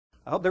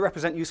I hope they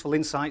represent useful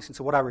insights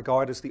into what I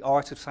regard as the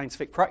art of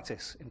scientific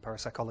practice in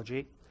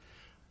parapsychology.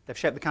 They've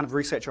shaped the kind of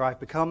researcher I've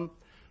become,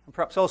 and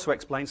perhaps also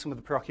explain some of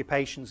the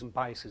preoccupations and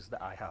biases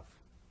that I have.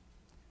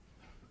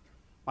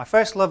 My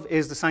first love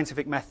is the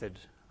scientific method.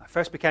 I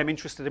first became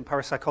interested in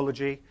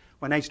parapsychology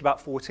when aged about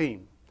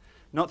 14,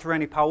 not through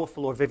any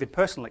powerful or vivid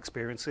personal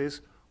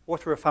experiences or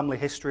through a family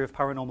history of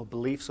paranormal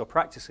beliefs or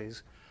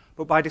practices,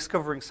 but by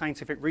discovering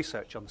scientific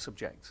research on the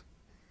subject.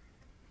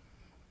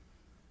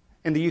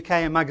 In the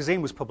UK, a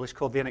magazine was published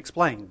called The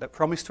Unexplained that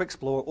promised to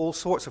explore all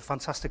sorts of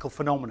fantastical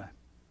phenomena,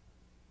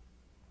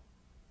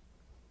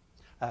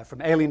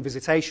 from alien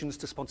visitations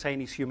to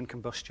spontaneous human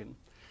combustion.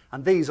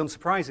 And these,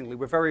 unsurprisingly,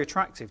 were very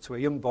attractive to a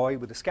young boy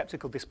with a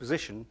sceptical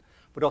disposition,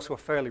 but also a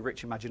fairly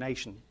rich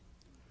imagination.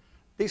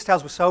 These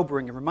tales were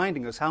sobering and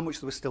reminding us how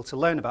much there was still to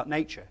learn about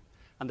nature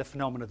and the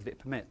phenomena that it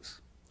permits.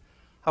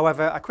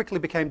 However, I quickly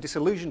became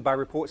disillusioned by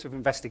reports of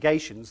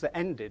investigations that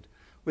ended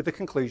with the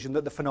conclusion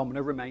that the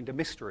phenomena remained a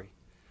mystery,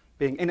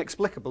 being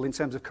inexplicable in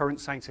terms of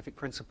current scientific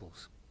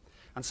principles.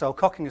 And so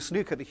cocking a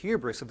snook at the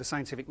hubris of the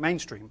scientific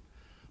mainstream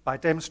by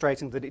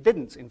demonstrating that it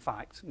didn't, in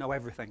fact, know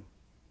everything.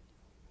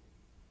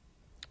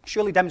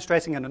 Surely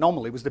demonstrating an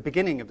anomaly was the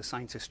beginning of the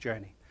scientist's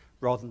journey,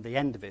 rather than the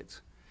end of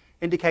it,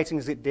 indicating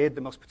as it did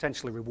the most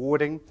potentially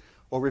rewarding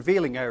or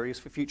revealing areas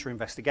for future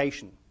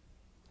investigation.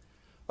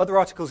 Other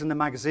articles in the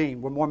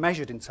magazine were more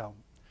measured in tone.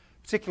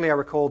 Particularly, I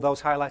recall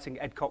those highlighting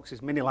Ed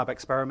Cox's mini-lab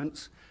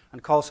experiments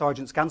and Carl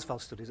Sargent's Ganzfeld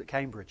studies at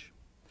Cambridge.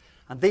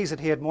 And these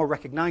adhered more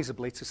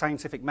recognisably to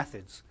scientific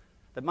methods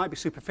that might be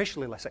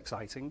superficially less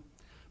exciting,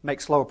 make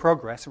slower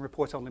progress and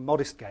report only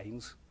modest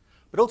gains,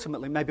 but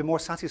ultimately may be more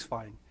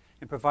satisfying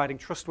in providing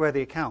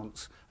trustworthy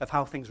accounts of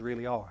how things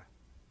really are.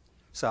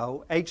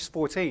 So, aged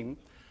 14,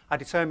 I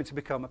determined to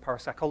become a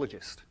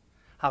parapsychologist.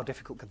 How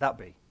difficult could that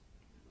be?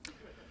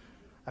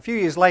 A few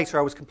years later,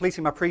 I was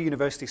completing my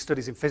pre-university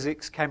studies in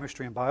physics,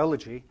 chemistry and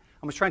biology,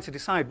 and was trying to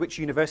decide which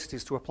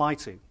universities to apply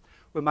to,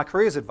 when my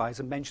careers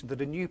advisor mentioned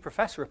that a new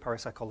professor of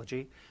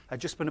parapsychology had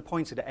just been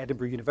appointed at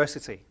Edinburgh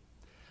University.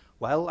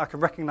 Well, I can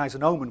recognise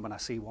an omen when I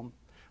see one,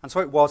 and so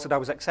it was that I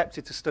was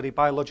accepted to study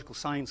biological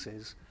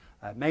sciences,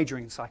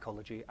 majoring in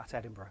psychology at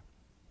Edinburgh.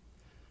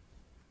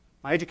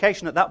 My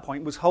education at that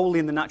point was wholly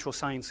in the natural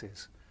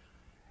sciences.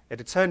 It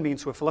had turned me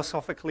into a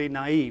philosophically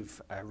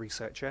naive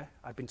researcher.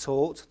 I'd been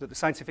taught that the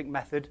scientific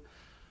method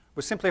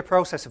was simply a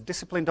process of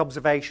disciplined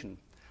observation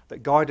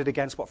that guarded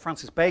against what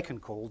Francis Bacon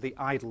called the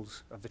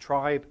idols of the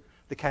tribe,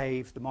 the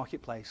cave, the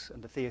marketplace,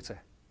 and the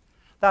theatre.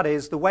 That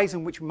is, the ways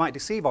in which we might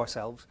deceive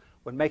ourselves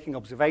when making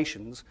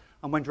observations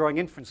and when drawing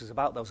inferences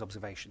about those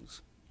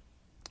observations.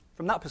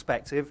 From that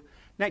perspective,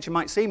 nature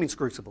might seem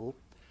inscrutable,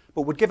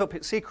 but would give up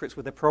its secrets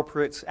with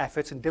appropriate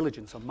effort and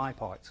diligence on my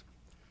part.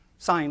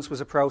 Science was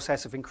a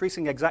process of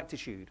increasing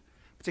exactitude,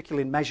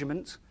 particularly in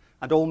measurement,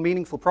 and all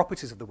meaningful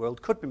properties of the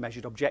world could be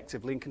measured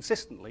objectively and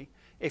consistently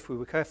if we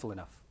were careful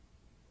enough.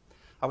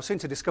 I was soon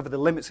to discover the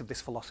limits of this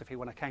philosophy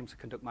when I came to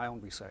conduct my own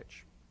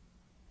research.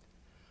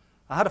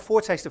 I had a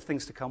foretaste of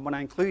things to come when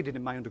I included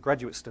in my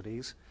undergraduate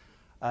studies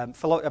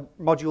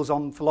modules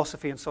on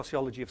philosophy and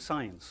sociology of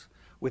science,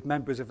 with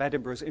members of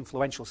Edinburgh's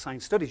influential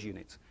science studies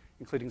unit,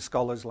 including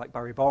scholars like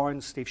Barry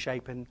Barnes, Steve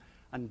Shapin,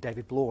 and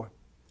David Bloor.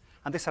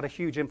 And this had a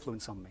huge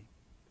influence on me.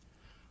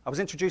 I was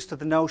introduced to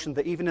the notion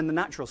that even in the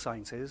natural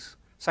sciences,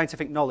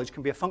 scientific knowledge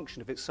can be a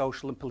function of its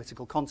social and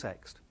political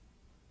context.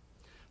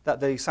 That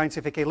the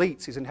scientific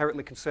elite is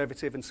inherently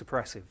conservative and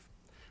suppressive,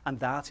 and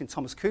that, in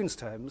Thomas Kuhn's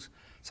terms,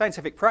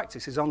 scientific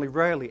practice is only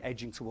rarely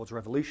edging towards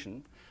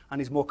revolution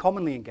and is more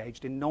commonly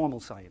engaged in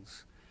normal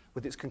science,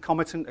 with its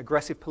concomitant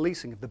aggressive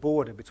policing of the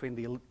border between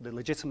the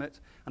legitimate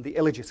and the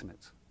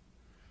illegitimate.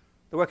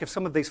 The work of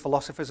some of these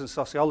philosophers and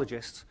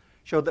sociologists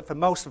showed that for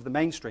most of the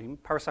mainstream,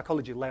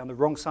 parapsychology lay on the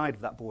wrong side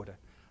of that border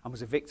and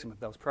was a victim of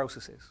those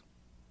processes.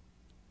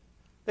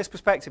 This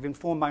perspective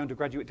informed my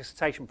undergraduate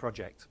dissertation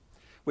project,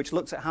 which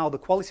looked at how the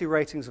quality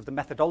ratings of the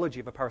methodology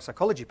of a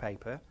parapsychology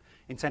paper,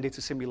 intended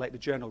to simulate the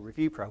journal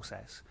review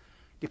process,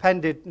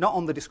 depended not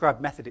on the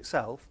described method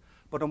itself,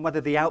 but on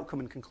whether the outcome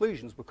and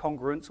conclusions were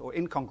congruent or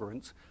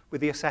incongruent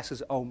with the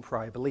assessor's own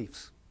prior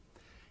beliefs.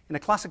 In a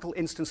classical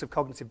instance of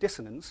cognitive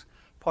dissonance,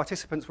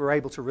 participants were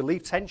able to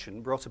relieve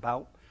tension brought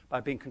about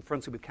by being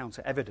confronted with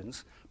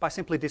counter-evidence by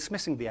simply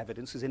dismissing the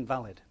evidence as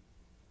invalid.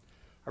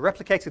 I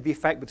replicated the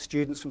effect with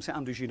students from St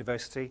Andrews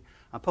University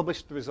and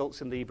published the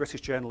results in the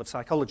British Journal of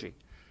Psychology,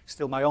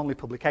 still my only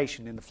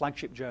publication in the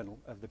flagship journal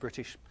of the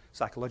British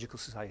Psychological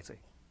Society.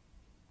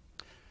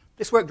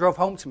 This work drove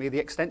home to me the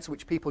extent to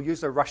which people use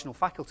their rational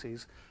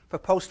faculties for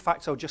post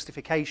facto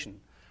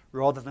justification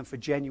rather than for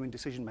genuine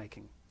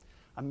decision-making,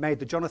 and made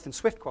the Jonathan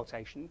Swift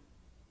quotation,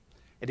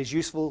 "It is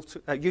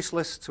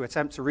useless to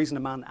attempt to reason a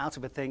man out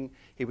of a thing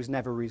he was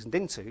never reasoned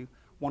into,"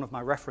 one of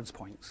my reference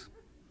points.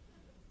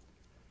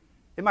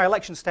 In my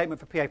election statement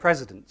for PA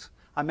President,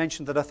 I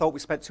mentioned that I thought we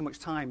spent too much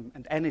time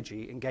and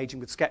energy engaging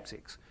with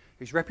skeptics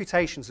whose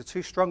reputations are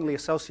too strongly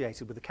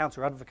associated with the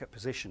counter-advocate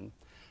position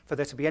for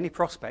there to be any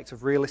prospect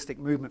of realistic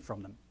movement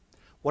from them,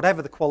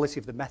 whatever the quality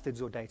of the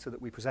methods or data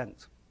that we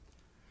present.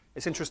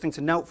 It's interesting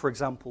to note, for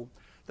example,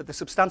 that the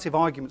substantive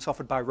arguments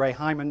offered by Ray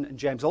Hyman and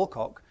James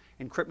Alcock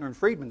in Krippner and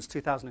Friedman's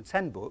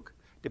 2010 book,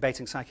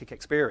 Debating Psychic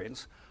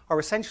Experience, are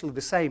essentially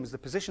the same as the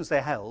positions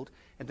they held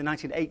in the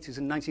 1980s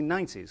and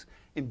 1990s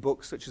in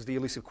books such as The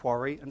Elusive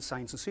Quarry and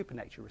Science and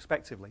Supernature,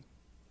 respectively.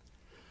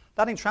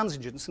 That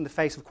intransigence in the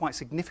face of quite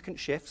significant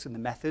shifts in the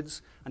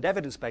methods and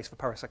evidence base for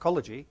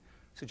parapsychology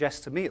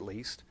suggests, to me at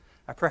least,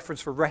 a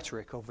preference for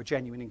rhetoric over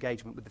genuine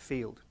engagement with the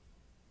field.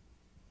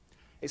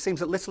 It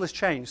seems that little has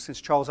changed since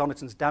Charles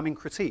Oniton's damning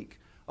critique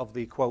of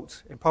the,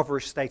 quote,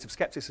 impoverished state of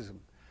skepticism,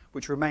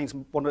 which remains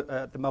one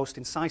of the most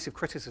incisive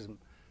criticism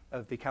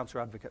of the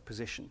counter-advocate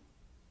position.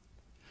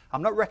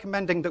 I'm not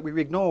recommending that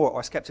we ignore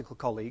our sceptical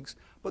colleagues,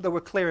 but that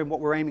we're clear in what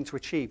we're aiming to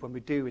achieve when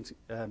we do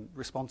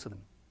respond to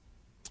them.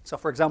 So,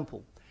 for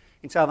example,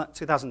 in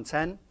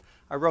 2010,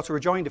 I wrote a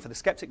rejoinder for the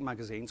Skeptic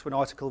magazine to an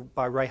article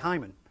by Ray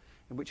Hyman,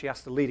 in which he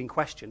asked the leading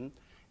question,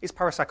 is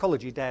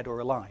parapsychology dead or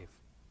alive?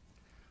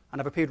 And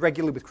I've appeared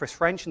regularly with Chris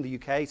French in the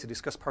UK to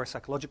discuss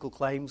parapsychological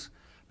claims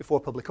before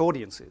public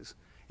audiences,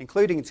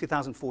 including in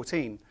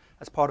 2014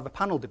 as part of a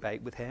panel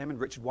debate with him and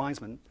Richard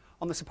Wiseman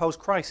on the supposed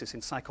crisis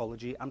in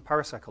psychology and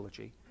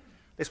parapsychology.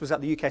 This was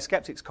at the UK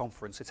Skeptics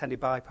Conference, attended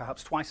by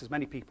perhaps twice as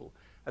many people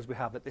as we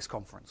have at this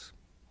conference.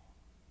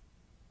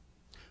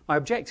 My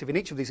objective in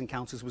each of these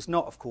encounters was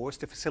not, of course,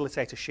 to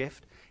facilitate a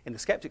shift in the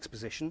skeptics'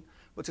 position,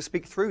 but to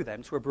speak through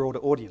them to a broader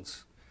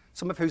audience,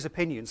 some of whose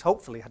opinions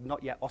hopefully had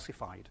not yet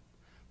ossified,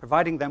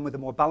 providing them with a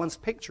more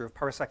balanced picture of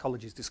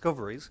parapsychology's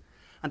discoveries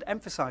and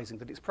emphasizing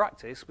that its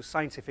practice was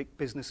scientific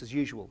business as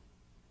usual.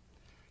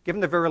 Given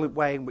the virulent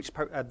way in which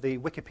the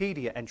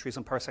Wikipedia entries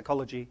on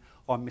parapsychology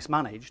are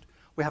mismanaged,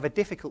 we have a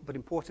difficult but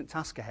important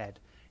task ahead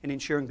in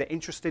ensuring that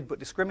interested but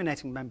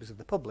discriminating members of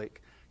the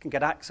public can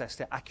get access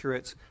to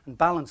accurate and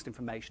balanced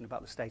information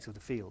about the state of the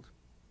field.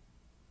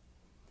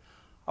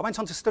 I went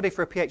on to study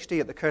for a PhD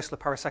at the Koestler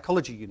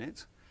Parapsychology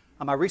Unit,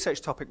 and my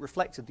research topic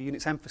reflected the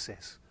unit's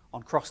emphasis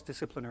on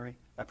cross-disciplinary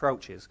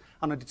approaches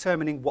and on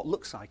determining what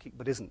looks psychic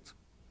but isn't.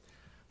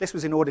 This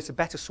was in order to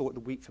better sort the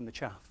wheat from the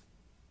chaff.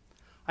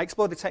 I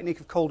explored the technique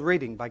of cold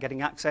reading by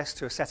getting access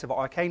to a set of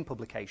arcane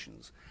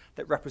publications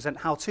that represent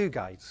how-to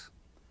guides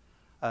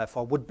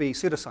for would-be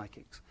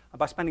pseudopsychics, and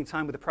by spending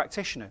time with a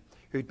practitioner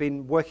who'd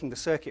been working the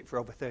circuit for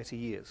over 30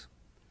 years.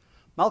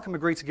 Malcolm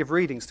agreed to give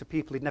readings to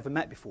people he'd never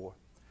met before.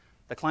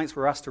 The clients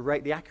were asked to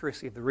rate the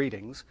accuracy of the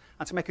readings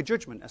and to make a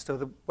judgment as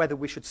to whether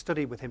we should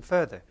study with him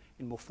further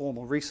in more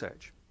formal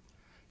research.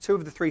 2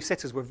 of the 3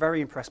 sitters were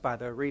very impressed by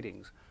their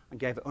readings and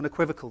gave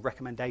unequivocal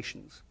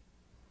recommendations.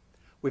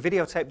 We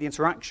videotaped the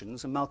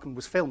interactions, and Malcolm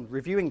was filmed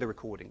reviewing the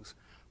recordings,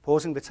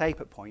 pausing the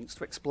tape at points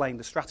to explain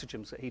the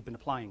stratagems that he'd been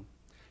applying,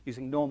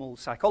 using normal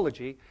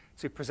psychology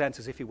to present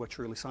as if he were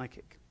truly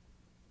psychic.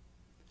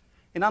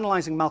 In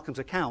analysing Malcolm's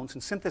account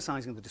and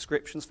synthesising the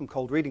descriptions from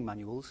cold reading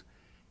manuals,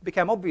 it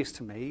became obvious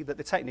to me that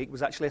the technique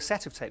was actually a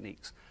set of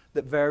techniques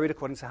that varied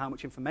according to how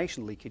much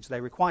information leakage they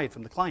required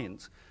from the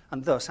client,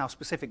 and thus how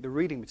specific the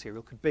reading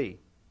material could be.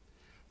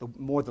 The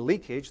more the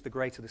leakage, the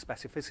greater the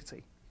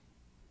specificity.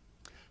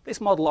 This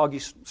model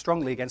argues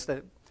strongly against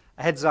a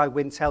heads-I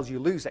win,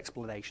 tails-you-lose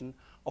explanation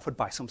offered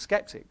by some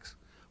skeptics,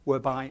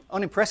 whereby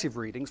unimpressive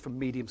readings from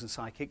mediums and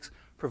psychics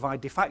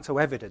provide de facto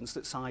evidence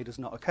that psi does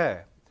not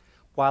occur,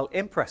 while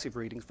impressive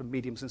readings from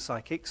mediums and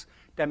psychics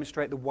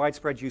demonstrate the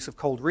widespread use of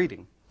cold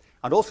reading,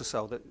 and also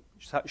show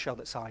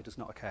that psi does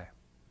not occur.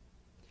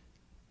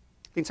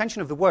 The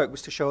intention of the work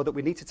was to show that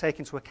we need to take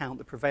into account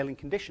the prevailing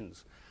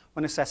conditions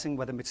when assessing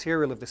whether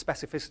material of the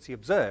specificity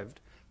observed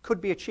could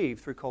be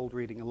achieved through cold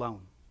reading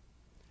alone.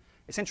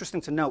 It's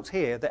interesting to note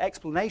here that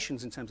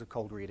explanations in terms of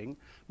cold reading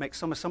make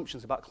some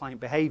assumptions about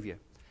client behaviour,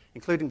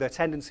 including their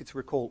tendency to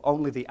recall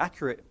only the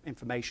accurate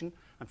information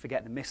and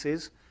forget the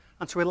misses,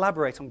 and to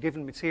elaborate on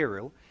given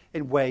material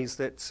in ways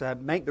that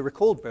make the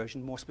recalled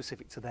version more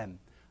specific to them,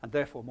 and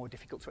therefore more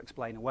difficult to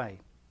explain away.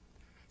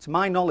 To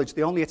my knowledge,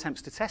 the only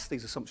attempts to test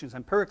these assumptions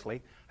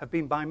empirically have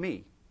been by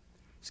me.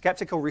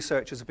 Skeptical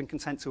researchers have been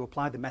content to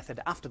apply the method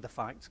after the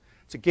fact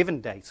to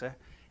given data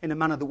in a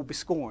manner that would be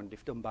scorned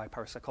if done by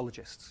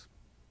parapsychologists.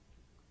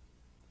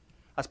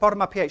 As part of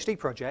my PhD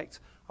project,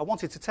 I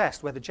wanted to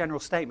test whether general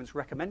statements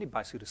recommended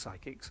by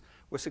pseudopsychics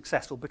were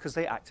successful because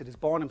they acted as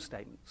Barnum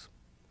statements.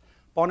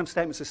 Barnum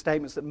statements are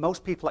statements that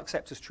most people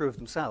accept as true of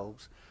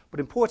themselves, but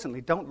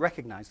importantly don't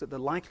recognize that they're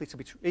likely to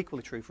be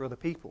equally true for other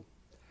people,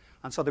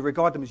 and so they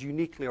regard them as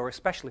uniquely or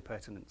especially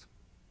pertinent.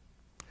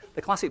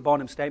 The classic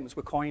Barnum statements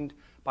were coined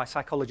by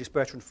psychologist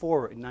Bertrand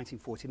Forer in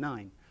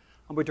 1949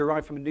 and were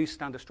derived from a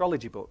newsstand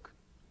astrology book.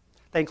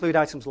 They include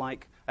items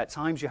like, at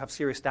times you have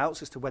serious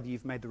doubts as to whether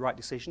you've made the right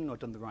decision or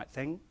done the right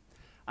thing,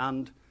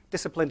 and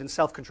disciplined and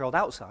self-controlled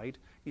outside,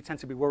 you tend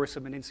to be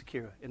worrisome and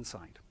insecure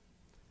inside.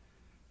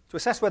 To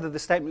assess whether the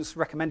statements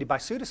recommended by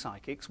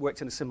pseudopsychics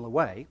worked in a similar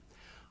way,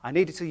 I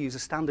needed to use a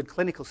standard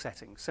clinical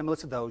setting similar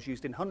to those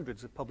used in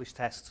hundreds of published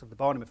tests of the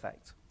Barnum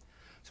effect.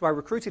 So I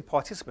recruited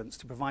participants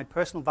to provide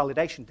personal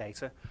validation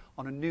data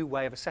on a new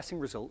way of assessing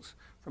results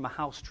from a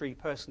house tree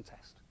person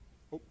test.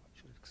 Oh, I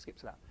should have skipped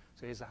to that.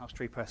 So here's the house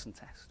tree person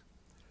test.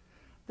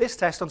 This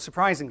test,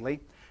 unsurprisingly,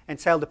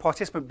 entailed a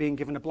participant being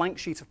given a blank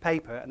sheet of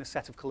paper and a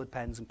set of coloured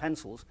pens and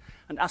pencils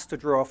and asked to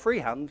draw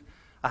freehand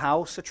a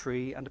house, a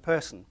tree, and a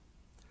person.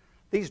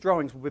 These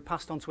drawings would be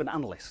passed on to an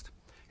analyst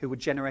who would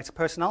generate a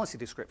personality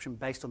description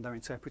based on their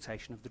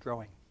interpretation of the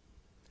drawing.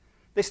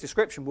 This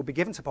description would be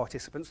given to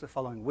participants the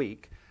following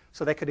week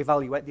so they could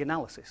evaluate the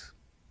analysis.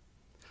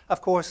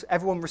 Of course,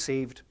 everyone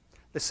received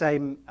the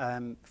same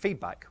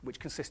feedback, which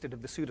consisted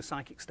of the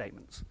pseudopsychic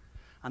statements,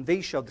 and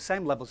these showed the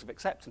same levels of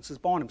acceptance as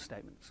Barnum's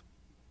statements.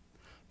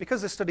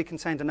 Because the study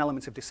contained an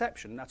element of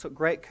deception, I took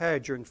great care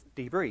during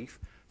debrief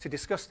to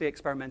discuss the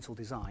experimental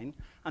design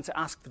and to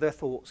ask for their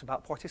thoughts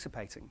about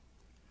participating.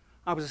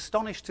 I was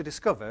astonished to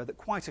discover that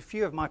quite a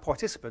few of my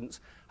participants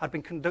had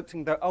been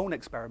conducting their own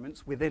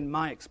experiments within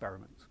my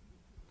experiment.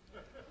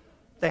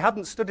 They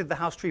hadn't studied the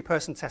house tree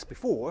person test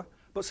before,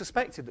 but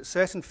suspected that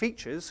certain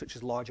features, such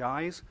as large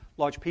eyes,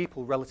 large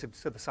people relative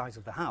to the size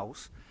of the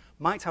house,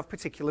 might have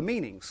particular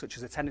meanings, such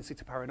as a tendency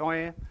to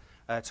paranoia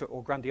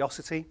or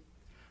grandiosity.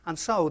 And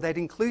so they'd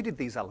included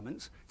these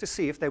elements to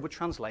see if they would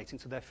translate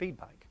into their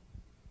feedback.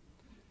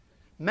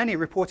 Many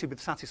reported with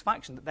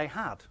satisfaction that they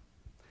had,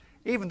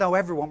 even though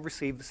everyone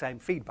received the same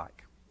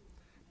feedback,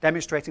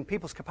 demonstrating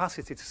people's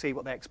capacity to see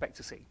what they expect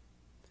to see.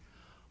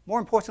 More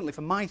importantly,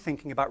 for my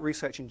thinking about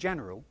research in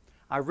general,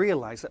 I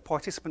realized that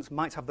participants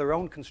might have their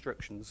own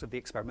constructions of the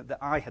experiment that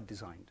I had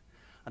designed,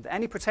 and that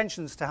any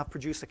pretensions to have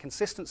produced a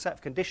consistent set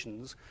of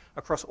conditions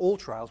across all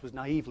trials was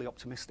naively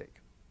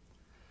optimistic.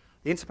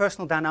 The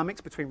interpersonal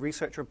dynamics between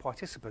researcher and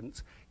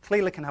participant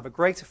clearly can have a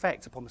great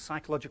effect upon the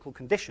psychological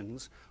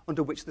conditions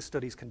under which the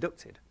study is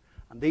conducted,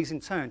 and these in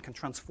turn can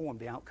transform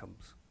the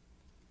outcomes.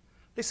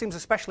 This seems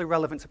especially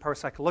relevant to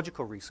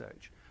parapsychological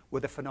research,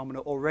 where the phenomena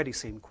already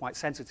seem quite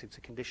sensitive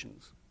to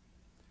conditions.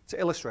 To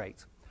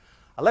illustrate,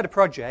 I led a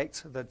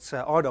project that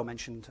Ardo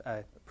mentioned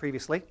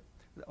previously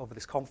over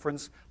this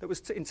conference that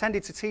was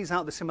intended to tease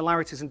out the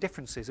similarities and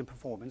differences in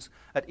performance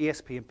at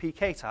ESP and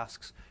PK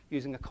tasks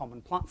using a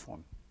common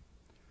platform.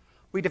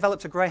 We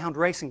developed a greyhound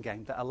racing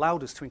game that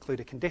allowed us to include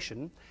a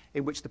condition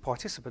in which the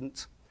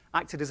participant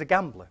acted as a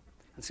gambler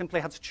and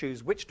simply had to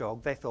choose which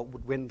dog they thought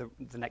would win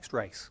the next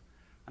race.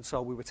 And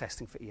so we were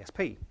testing for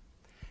ESP.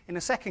 In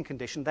a second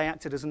condition, they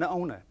acted as an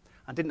owner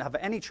and didn't have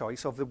any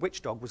choice over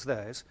which dog was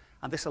theirs,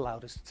 and this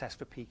allowed us to test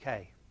for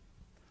PK.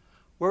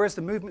 Whereas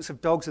the movements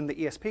of dogs in the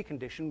ESP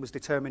condition was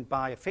determined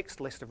by a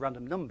fixed list of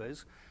random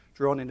numbers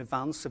drawn in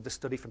advance of the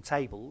study from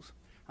tables,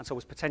 and so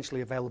was potentially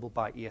available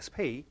by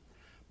ESP,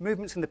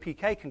 movements in the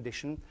PK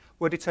condition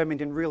were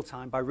determined in real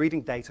time by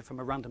reading data from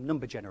a random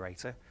number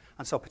generator,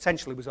 and so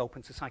potentially was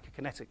open to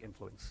psychokinetic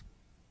influence.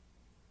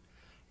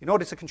 In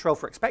order to control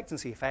for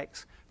expectancy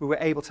effects, we were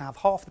able to have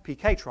half the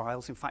PK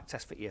trials in fact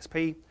test for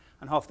ESP,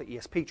 and half the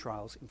ESP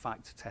trials in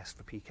fact test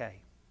for PK.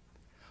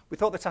 We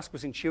thought the task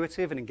was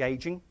intuitive and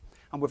engaging,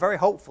 and were very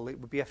hopeful it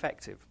would be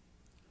effective.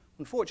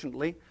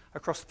 Unfortunately,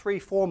 across 3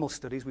 formal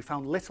studies, we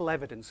found little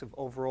evidence of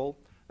overall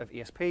of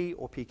ESP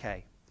or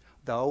PK,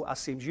 though, as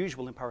seems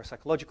usual in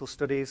parapsychological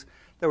studies,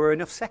 there were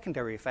enough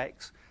secondary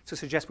effects to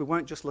suggest we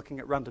weren't just looking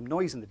at random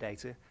noise in the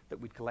data that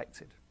we'd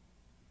collected.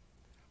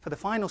 For the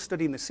final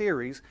study in the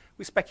series,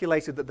 we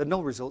speculated that the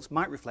null results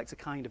might reflect a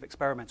kind of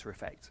experimenter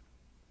effect.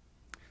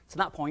 To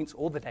that point,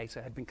 all the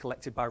data had been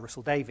collected by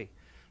Russell Davey,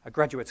 a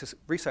graduate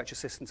research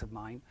assistant of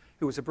mine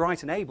who was a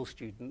bright and able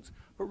student,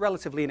 but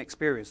relatively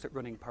inexperienced at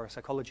running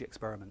parapsychology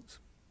experiments.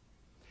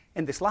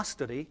 In this last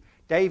study,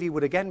 Davey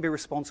would again be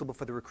responsible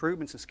for the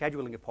recruitment and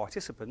scheduling of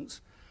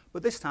participants,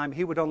 but this time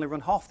he would only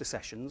run half the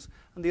sessions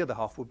and the other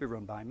half would be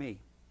run by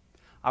me.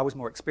 I was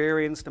more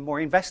experienced and more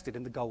invested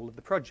in the goal of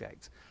the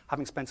project,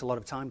 having spent a lot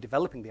of time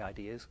developing the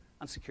ideas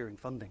and securing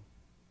funding.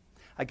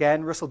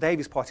 Again, Russell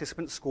Davey's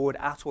participants scored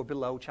at or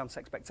below chance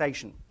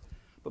expectation,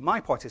 but my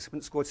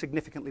participants scored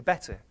significantly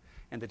better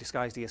in the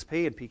disguised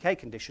ESP and PK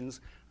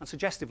conditions and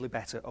suggestively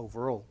better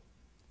overall.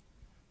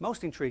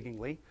 Most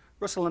intriguingly,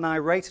 Russell and I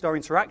rated our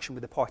interaction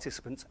with the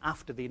participants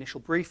after the initial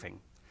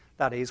briefing,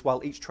 that is,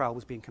 while each trial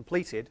was being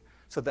completed,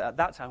 so that at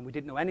that time we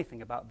didn't know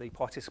anything about the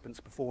participants'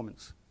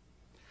 performance.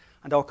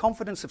 And our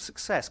confidence of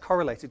success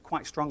correlated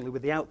quite strongly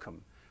with the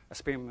outcome, a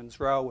Spearman's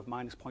row of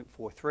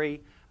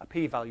 -0.43, a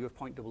p-value of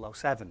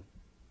 0.007.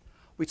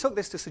 We took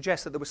this to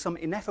suggest that there was some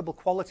ineffable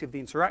quality of the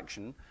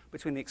interaction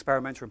between the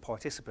experimenter and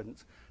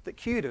participant that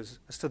cued us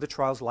as to the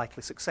trial's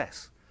likely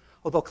success,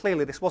 although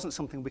clearly this wasn't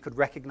something we could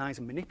recognize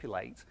and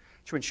manipulate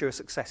to ensure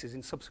successes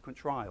in subsequent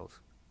trials.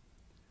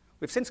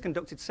 We've since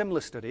conducted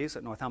similar studies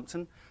at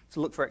Northampton to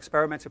look for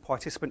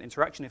experimenter-participant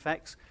interaction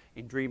effects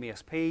in Dream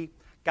ESP,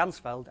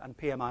 Gansfeld, and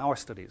PMIR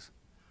studies.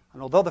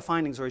 And although the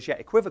findings are as yet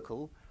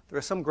equivocal, there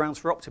are some grounds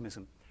for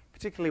optimism,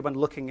 particularly when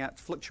looking at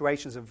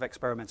fluctuations of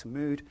experimenter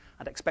mood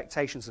and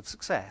expectations of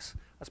success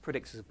as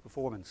predictors of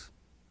performance.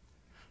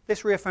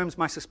 This reaffirms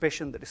my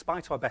suspicion that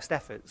despite our best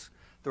efforts,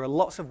 there are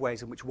lots of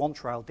ways in which one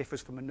trial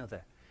differs from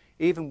another,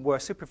 even where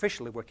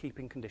superficially we're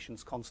keeping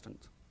conditions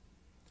constant.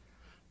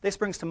 This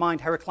brings to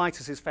mind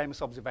Heraclitus'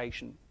 famous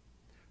observation,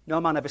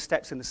 "No man ever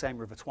steps in the same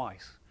river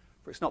twice,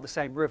 for it's not the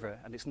same river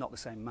and it's not the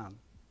same man."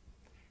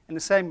 In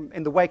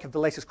the wake of the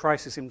latest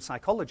crisis in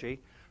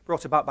psychology,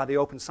 brought about by the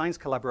Open Science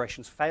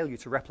Collaboration's failure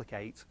to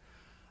replicate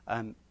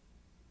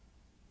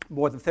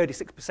more than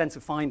 36%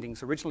 of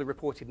findings originally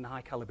reported in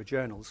high-caliber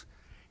journals,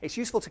 it's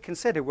useful to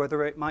consider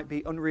whether it might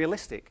be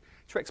unrealistic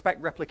to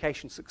expect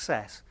replication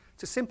success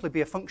to simply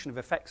be a function of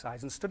effect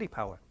size and study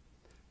power,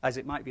 as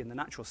it might be in the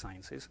natural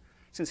sciences,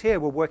 since here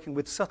we're working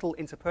with subtle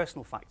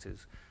interpersonal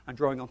factors and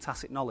drawing on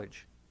tacit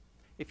knowledge.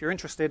 If you're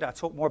interested, I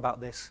talk more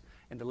about this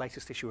in the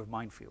latest issue of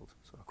Mindfield,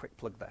 so a quick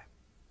plug there.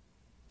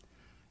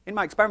 In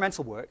my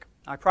experimental work,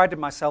 I prided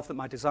myself that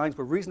my designs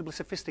were reasonably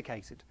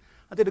sophisticated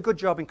and did a good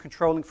job in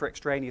controlling for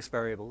extraneous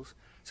variables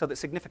so that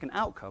significant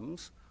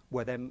outcomes,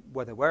 where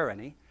there were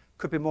any,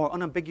 could be more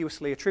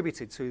unambiguously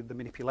attributed to the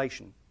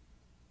manipulation.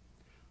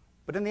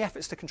 But in the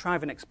efforts to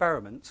contrive an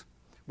experiment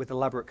with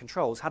elaborate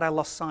controls, had I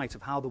lost sight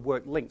of how the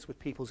work linked with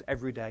people's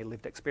everyday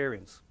lived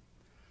experience?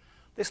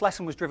 This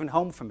lesson was driven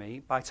home for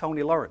me by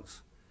Tony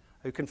Lawrence,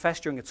 who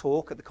confessed during a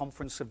talk at the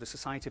conference of the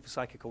Society for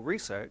Psychical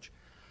Research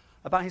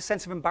about his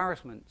sense of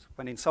embarrassment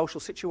when in social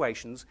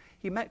situations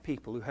he met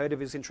people who heard of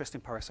his interest in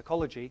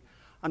parapsychology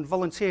and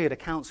volunteered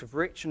accounts of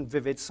rich and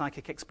vivid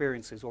psychic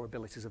experiences or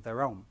abilities of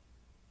their own.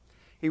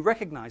 He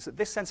recognized that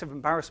this sense of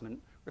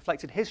embarrassment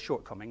reflected his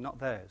shortcoming, not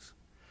theirs.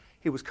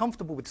 He was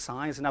comfortable with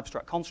psi as an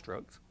abstract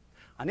construct,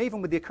 and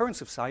even with the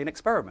occurrence of psi in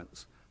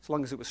experiments, so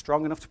long as it was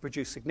strong enough to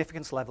produce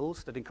significance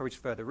levels that encouraged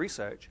further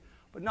research,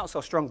 but not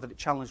so strong that it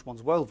challenged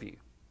one's worldview.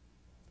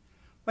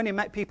 When he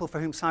met people for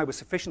whom psi was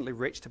sufficiently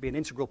rich to be an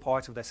integral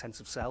part of their sense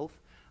of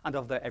self and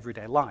of their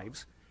everyday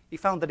lives, he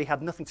found that he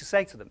had nothing to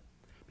say to them,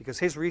 because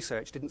his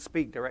research didn't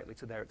speak directly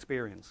to their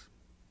experience.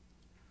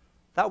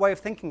 That way of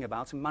thinking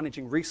about and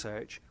managing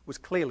research was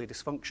clearly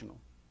dysfunctional.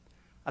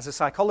 As a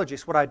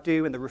psychologist, what I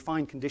do in the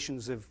refined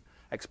conditions of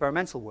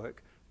experimental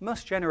work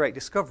must generate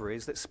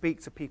discoveries that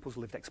speak to people's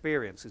lived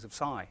experiences of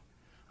psi.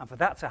 And for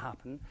that to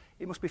happen,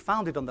 it must be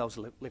founded on those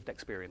lived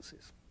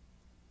experiences.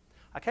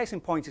 A case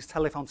in point is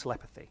telephone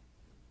telepathy.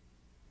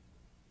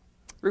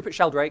 Rupert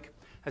Sheldrake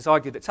has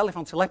argued that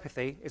telephone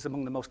telepathy is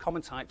among the most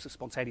common types of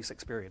spontaneous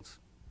experience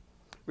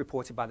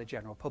reported by the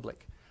general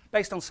public,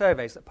 based on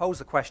surveys that pose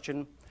the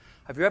question,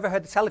 have you ever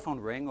heard the telephone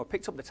ring or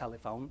picked up the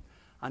telephone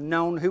and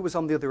known who was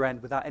on the other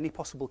end without any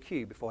possible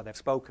cue before they've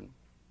spoken?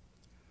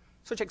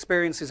 Such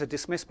experiences are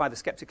dismissed by the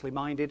skeptically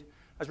minded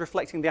as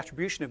reflecting the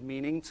attribution of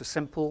meaning to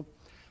simple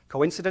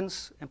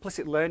coincidence,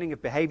 implicit learning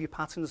of behavior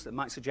patterns that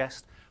might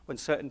suggest when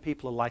certain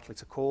people are likely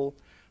to call,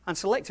 and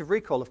selective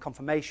recall of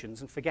confirmations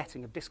and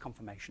forgetting of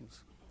disconfirmations.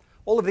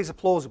 All of these are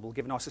plausible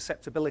given our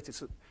susceptibility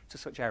to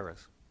such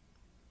errors.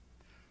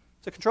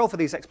 To control for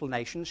these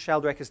explanations,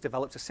 Sheldrake has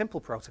developed a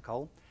simple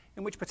protocol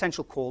in which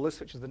potential callers,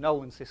 such as the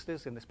Nolan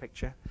sisters in this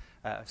picture,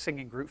 a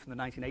singing group from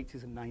the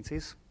 1980s and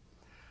 90s,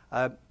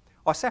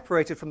 are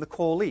separated from the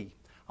callee,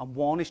 and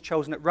one is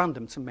chosen at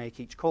random to make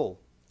each call.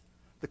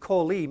 The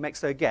callee makes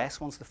their guess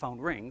once the phone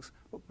rings,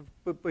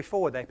 but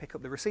before they pick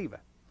up the receiver,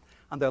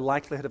 and their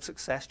likelihood of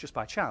success just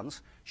by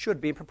chance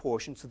should be in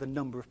proportion to the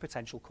number of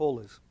potential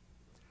callers.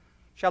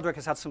 Sheldrake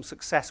has had some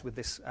success with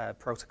this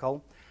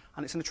protocol,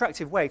 and it's an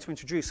attractive way to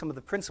introduce some of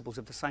the principles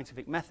of the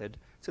scientific method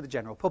to the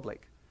general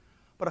public.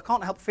 But I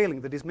can't help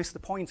feeling that he's missed the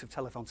point of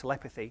telephone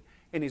telepathy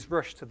in his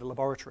rush to the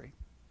laboratory,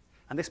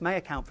 and this may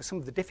account for some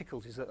of the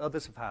difficulties that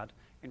others have had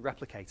in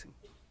replicating.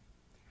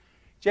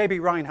 J.B.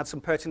 Ryan had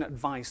some pertinent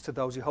advice to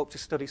those who hope to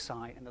study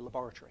psi in the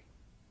laboratory.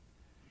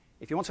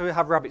 If you want to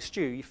have rabbit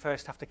stew, you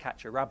first have to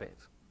catch a rabbit.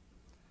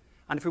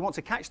 And if we want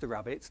to catch the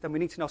rabbit, then we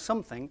need to know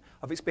something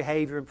of its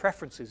behavior and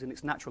preferences in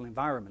its natural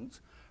environment,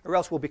 or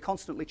else we'll be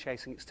constantly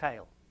chasing its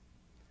tail.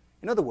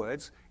 In other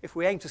words, if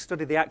we aim to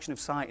study the action of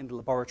psi in the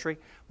laboratory,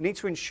 we need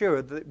to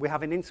ensure that we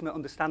have an intimate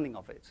understanding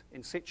of it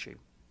in situ,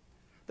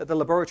 that the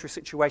laboratory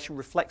situation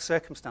reflects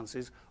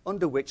circumstances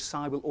under which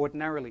psi will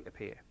ordinarily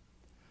appear.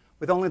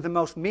 With only the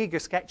most meagre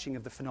sketching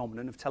of the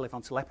phenomenon of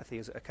telephone telepathy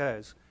as it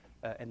occurs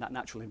in that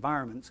natural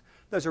environment,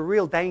 there's a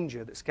real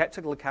danger that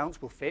skeptical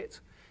accounts will fit,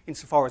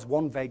 insofar as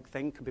one vague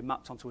thing can be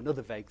mapped onto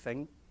another vague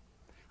thing,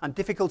 and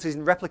difficulties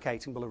in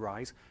replicating will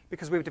arise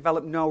because we've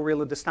developed no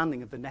real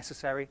understanding of the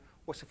necessary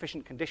or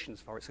sufficient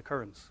conditions for its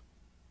occurrence.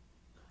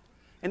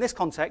 In this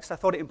context, I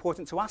thought it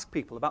important to ask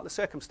people about the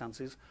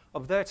circumstances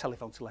of their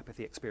telephone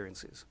telepathy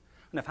experiences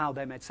and of how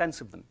they made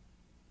sense of them.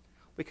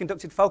 We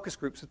conducted focus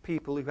groups with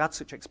people who had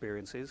such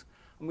experiences,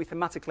 and we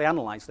thematically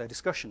analysed their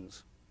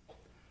discussions.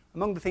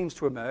 Among the themes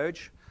to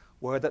emerge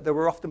were that there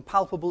were often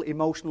palpable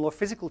emotional or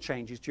physical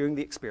changes during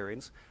the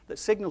experience that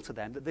signalled to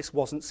them that this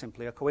wasn't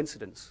simply a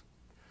coincidence.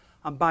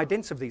 And by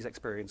dint of these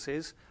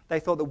experiences, they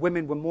thought that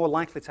women were more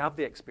likely to have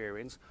the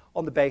experience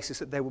on the basis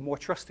that they were more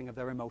trusting of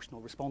their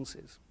emotional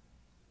responses.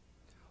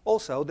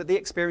 Also, that the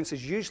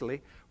experiences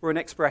usually were an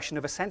expression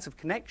of a sense of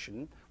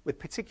connection with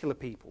particular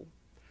people.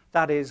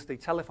 That is, the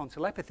telephone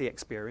telepathy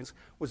experience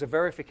was a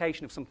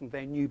verification of something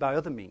they knew by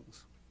other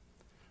means.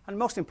 And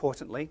most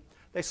importantly,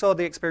 they saw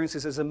the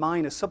experiences as a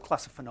minor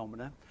subclass of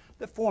phenomena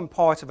that formed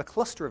part of a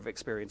cluster of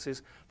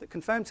experiences that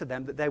confirmed to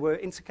them that they were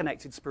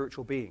interconnected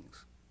spiritual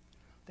beings.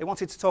 They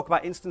wanted to talk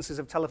about instances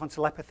of telephone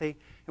telepathy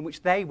in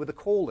which they were the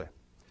caller,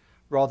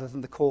 rather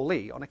than the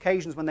callee on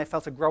occasions when they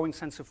felt a growing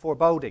sense of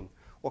foreboding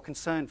or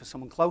concern for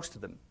someone close to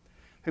them,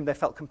 whom they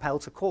felt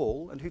compelled to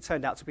call and who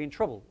turned out to be in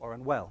trouble or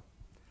unwell.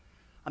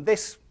 And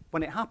this,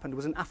 when it happened,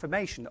 was an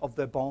affirmation of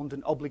their bond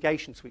and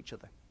obligation to each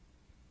other.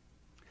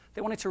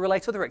 They wanted to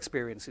relate other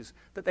experiences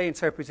that they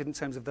interpreted in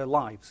terms of their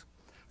lives,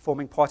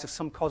 forming part of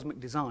some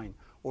cosmic design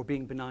or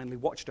being benignly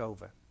watched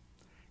over.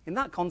 In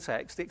that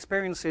context, the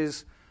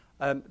experiences,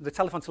 the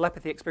telephone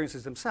telepathy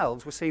experiences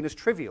themselves were seen as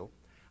trivial,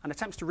 and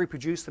attempts to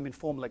reproduce them in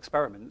formal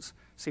experiments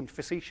seemed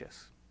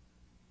facetious.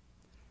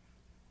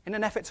 In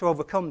an effort to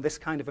overcome this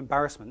kind of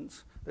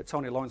embarrassment that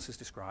Tony Lawrence has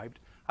described,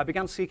 I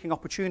began seeking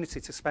opportunity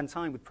to spend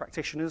time with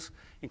practitioners,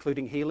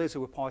 including healers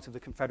who were part of the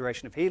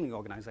Confederation of Healing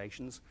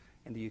Organisations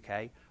in the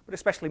UK, but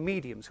especially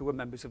mediums who were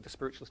members of the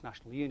Spiritualist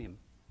National Union.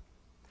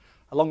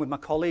 Along with my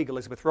colleague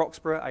Elizabeth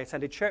Roxburgh, I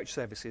attended church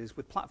services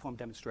with platform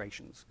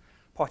demonstrations,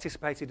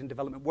 participated in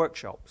development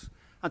workshops,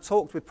 and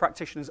talked with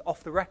practitioners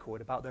off the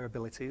record about their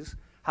abilities,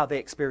 how they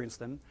experienced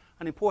them,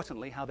 and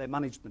importantly, how they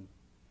managed them.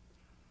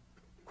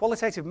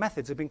 Qualitative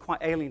methods have been quite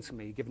alien to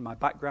me, given my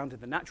background in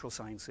the natural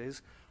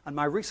sciences and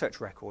my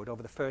research record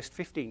over the first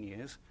 15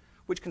 years,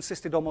 which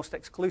consisted almost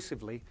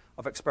exclusively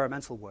of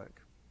experimental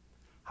work.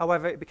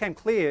 However, it became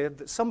clear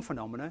that for some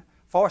phenomena,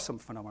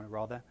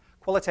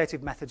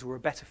 qualitative methods were a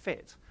better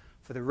fit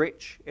for the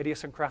rich,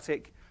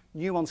 idiosyncratic,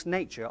 nuanced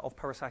nature of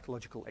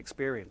parapsychological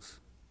experience.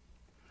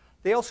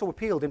 They also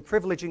appealed in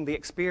privileging the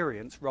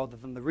experience rather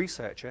than the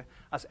researcher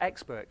as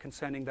expert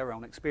concerning their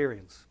own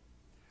experience,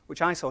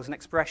 which I saw as an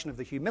expression of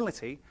the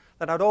humility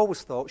that I'd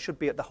always thought should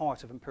be at the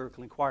heart of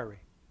empirical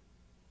inquiry.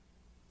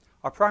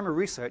 Our primary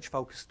research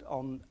focused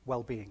on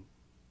well-being.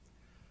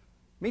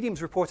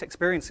 Mediums report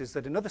experiences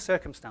that in other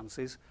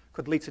circumstances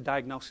could lead to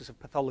diagnosis of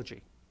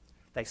pathology.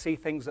 They see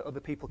things that other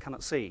people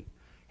cannot see,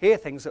 hear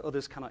things that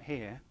others cannot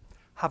hear,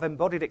 have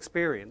embodied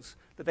experience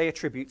that they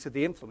attribute to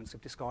the influence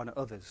of discarnate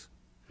others.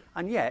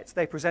 And yet,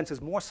 they present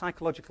as more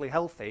psychologically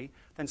healthy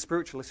than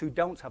spiritualists who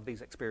don't have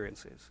these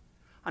experiences,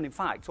 and in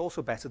fact,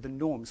 also better than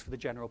norms for the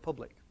general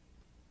public.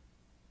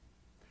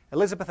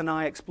 Elizabeth and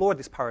I explored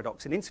this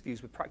paradox in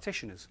interviews with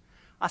practitioners,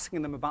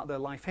 asking them about their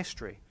life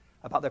history,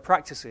 about their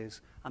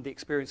practices, and the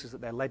experiences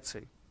that they led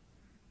to.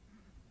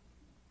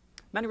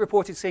 Many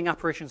reported seeing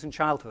apparitions in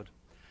childhood,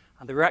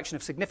 and the reaction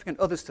of significant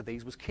others to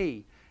these was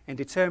key in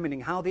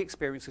determining how the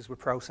experiences were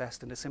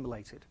processed and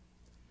assimilated.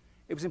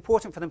 It was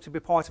important for them to be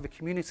part of a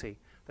community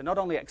that not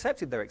only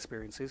accepted their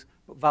experiences,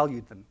 but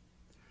valued them.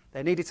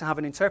 They needed to have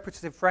an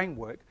interpretative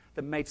framework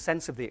that made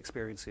sense of the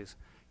experiences,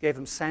 gave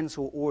them sense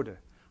or order,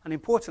 and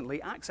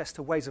importantly, access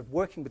to ways of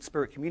working with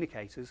spirit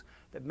communicators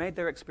that made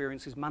their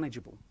experiences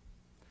manageable,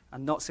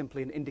 and not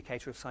simply an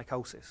indicator of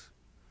psychosis.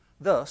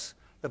 Thus,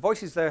 the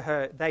voices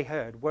they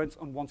heard weren't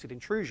unwanted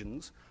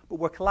intrusions, but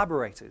were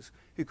collaborators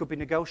who could be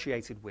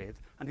negotiated with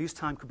and whose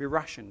time could be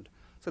rationed,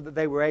 so that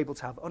they were able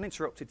to have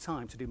uninterrupted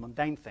time to do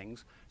mundane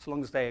things, so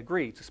long as they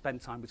agreed to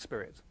spend time with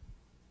spirit.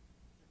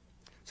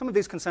 Some of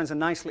these concerns are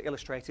nicely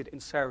illustrated in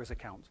Sarah's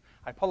account.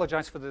 I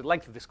apologize for the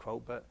length of this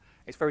quote, but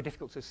it's very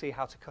difficult to see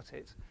how to cut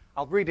it.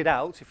 I'll read it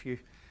out if you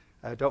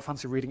don't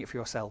fancy reading it for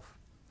yourself.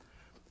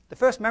 The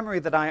first memory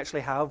that I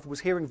actually have was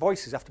hearing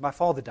voices after my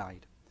father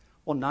died.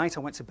 One night I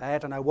went to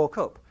bed and I woke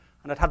up,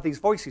 and I'd had these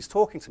voices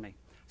talking to me,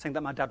 saying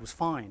that my dad was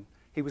fine,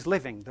 he was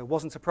living, there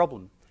wasn't a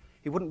problem.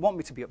 He wouldn't want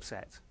me to be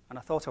upset, and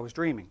I thought I was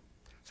dreaming.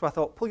 So I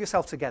thought, pull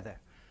yourself together.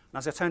 And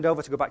as I turned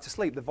over to go back to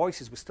sleep, the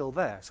voices were still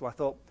there. So I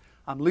thought,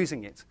 I'm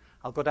losing it.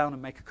 I'll go down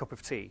and make a cup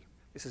of tea.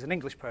 This is an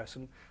English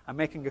person, and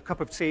making a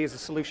cup of tea is a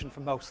solution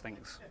for most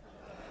things.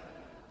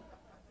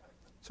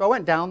 So I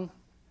went down,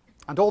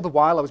 and all the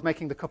while I was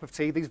making the cup of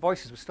tea, these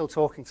voices were still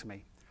talking to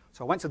me.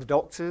 So I went to the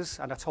doctors,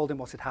 and I told him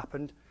what had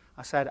happened.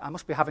 I said, I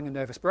must be having a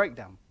nervous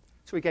breakdown.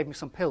 So he gave me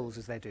some pills,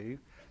 as they do,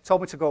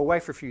 told me to go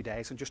away for a few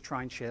days and just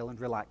try and chill and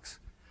relax.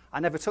 I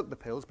never took the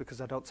pills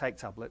because I don't take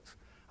tablets.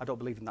 I don't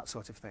believe in that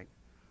sort of thing.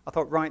 I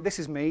thought, right, this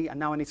is me, and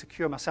now I need to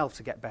cure myself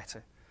to get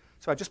better.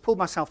 So I just pulled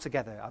myself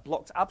together. I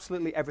blocked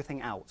absolutely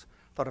everything out.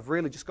 Thought I've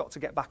really just got to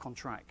get back on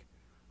track.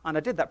 And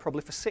I did that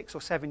probably for 6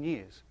 or 7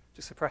 years,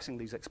 just suppressing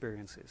these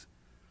experiences.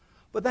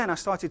 But then I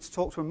started to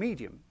talk to a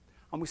medium,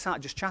 and we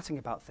sat just chatting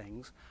about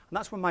things, and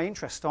that's when my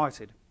interest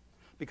started,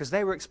 because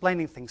they were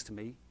explaining things to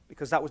me,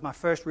 because that was my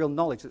first real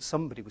knowledge that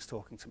somebody was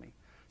talking to me.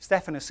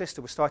 Steph and her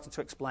sister were starting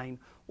to explain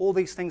all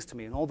these things to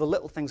me and all the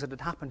little things that had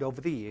happened over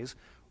the years,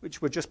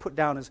 which were just put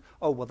down as,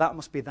 oh, well, that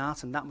must be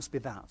that and that must be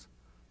that.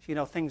 So, you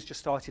know, things just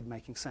started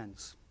making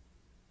sense.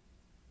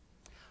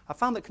 I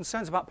found that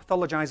concerns about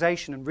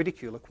pathologization and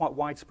ridicule are quite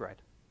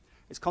widespread.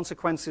 Its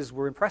consequences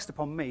were impressed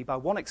upon me by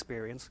one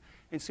experience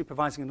in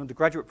supervising an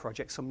undergraduate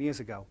project some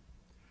years ago.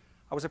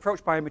 I was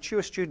approached by a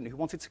mature student who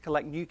wanted to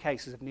collect new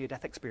cases of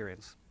near-death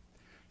experience.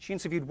 She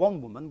interviewed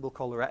one woman, we'll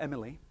call her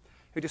Emily,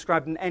 who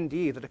described an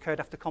NDE that occurred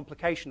after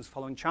complications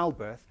following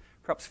childbirth,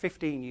 perhaps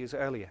 15 years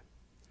earlier.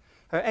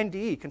 Her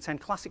NDE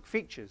contained classic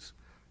features,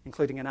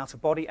 including an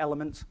out-of-body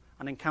element,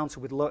 an encounter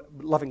with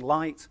loving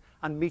light,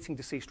 and meeting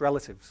deceased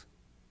relatives.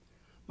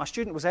 My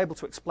student was able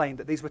to explain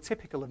that these were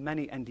typical of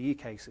many NDE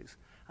cases,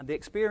 and the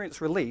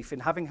experience relief in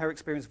having her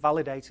experience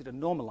validated and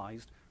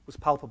normalized was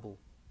palpable.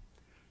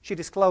 She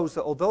disclosed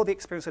that although the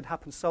experience had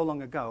happened so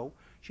long ago,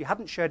 she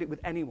hadn't shared it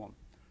with anyone,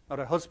 not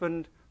her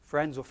husband,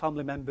 friends or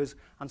family members,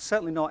 and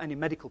certainly not any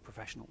medical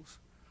professionals,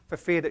 for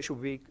fear that she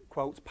would be,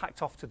 quote,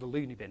 packed off to the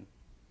loony bin.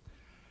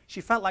 She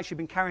felt like she'd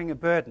been carrying a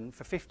burden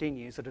for 15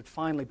 years that had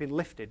finally been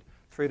lifted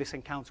through this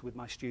encounter with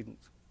my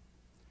student.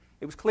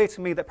 It was clear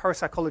to me that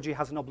parapsychology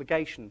has an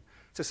obligation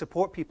to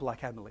support people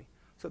like Emily,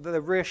 so that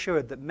they're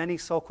reassured that many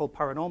so-called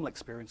paranormal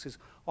experiences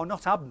are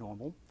not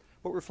abnormal,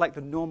 but reflect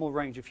the normal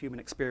range of human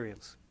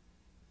experience.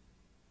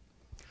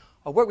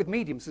 Our work with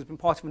mediums has been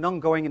part of an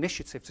ongoing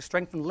initiative to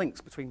strengthen links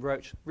between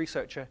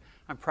researcher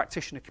and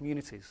practitioner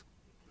communities.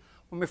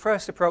 When we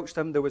first approached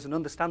them, there was an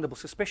understandable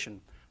suspicion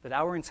that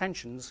our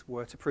intentions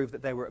were to prove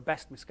that they were at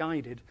best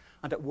misguided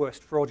and at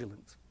worst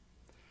fraudulent.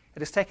 It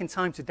has taken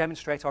time to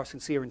demonstrate our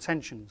sincere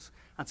intentions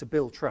and to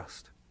build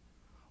trust.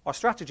 Our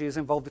strategy has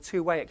involved a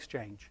two-way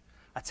exchange,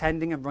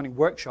 attending and running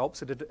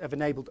workshops that have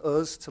enabled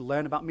us to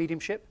learn about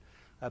mediumship,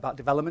 about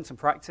development and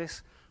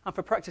practice, and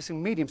for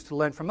practicing mediums to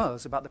learn from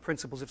us about the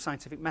principles of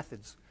scientific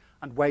methods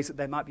and ways that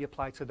they might be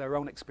applied to their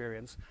own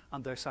experience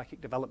and their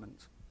psychic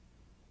development.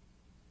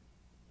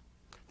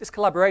 This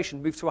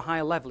collaboration moved to a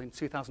higher level in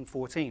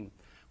 2014,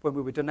 when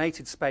we were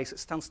donated space at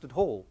Stansted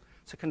Hall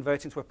to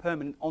convert into a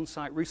permanent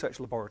on-site research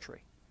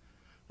laboratory.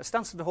 The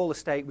Stansted Hall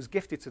estate was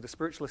gifted to the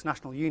Spiritualist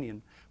National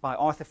Union by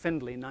Arthur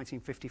Findlay in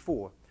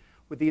 1954,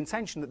 with the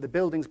intention that the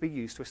buildings be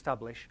used to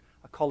establish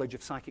a College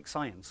of Psychic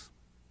Science.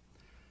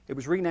 It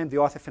was renamed the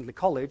Arthur Findlay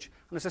College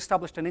and has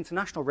established an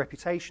international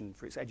reputation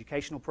for its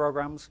educational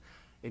programs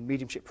in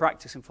mediumship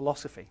practice and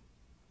philosophy.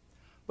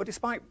 But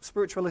despite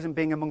spiritualism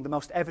being among the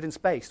most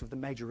evidence-based of the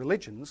major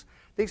religions,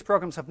 these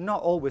programs have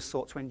not always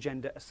sought to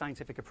engender a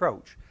scientific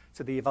approach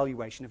to the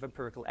evaluation of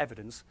empirical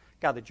evidence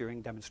gathered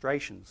during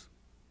demonstrations.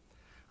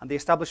 And the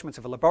establishment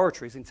of a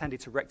laboratory is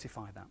intended to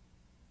rectify that.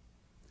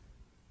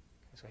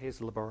 Okay, so here's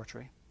the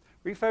laboratory.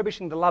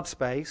 Refurbishing the lab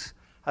space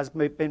has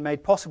been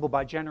made possible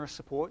by generous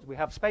support. We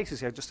have spaces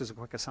here, just as a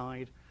quick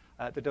aside,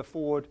 that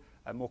afford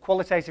more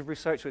qualitative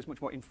research, so it's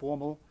much more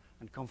informal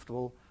and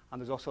comfortable.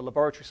 And there's also a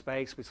laboratory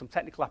space with some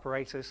technical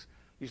apparatus,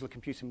 usually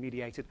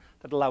computer-mediated,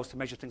 that allows to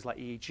measure things like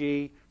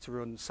EEG, to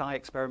run psi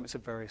experiments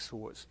of various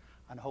sorts,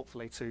 and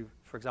hopefully to,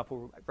 for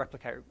example,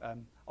 replicate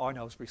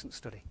Arno's recent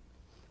study.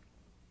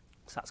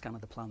 So that's kind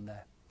of the plan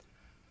there.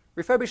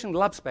 Refurbishing the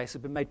lab space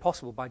has been made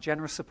possible by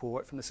generous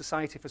support from the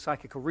Society for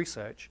Psychical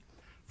Research,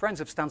 Friends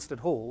of Stansted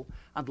Hall,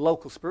 and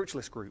local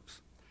spiritualist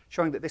groups,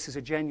 showing that this is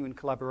a genuine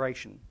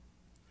collaboration.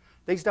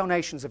 These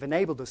donations have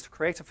enabled us to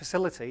create a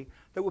facility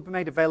that will be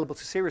made available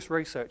to serious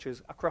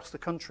researchers across the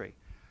country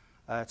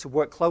to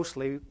work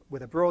closely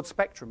with a broad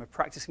spectrum of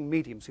practicing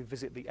mediums who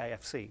visit the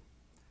AFC.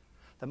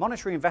 The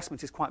monetary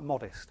investment is quite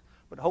modest,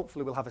 but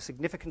hopefully will have a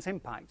significant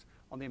impact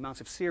on the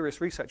amount of serious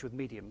research with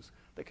mediums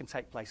that can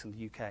take place in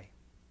the UK.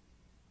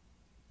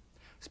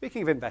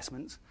 Speaking of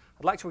investments,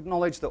 I'd like to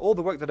acknowledge that all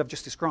the work that I've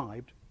just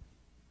described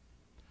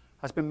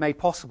has been made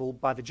possible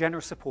by the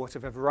generous support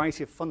of a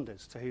variety of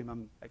funders to whom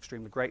I'm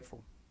extremely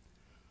grateful.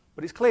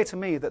 But it's clear to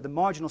me that the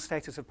marginal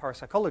status of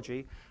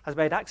parapsychology has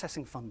made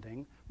accessing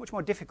funding much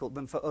more difficult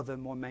than for other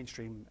more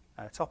mainstream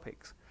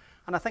topics.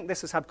 And I think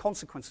this has had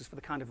consequences for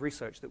the kind of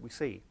research that we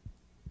see.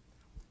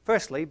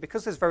 Firstly,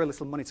 because there's very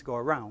little money to go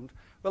around,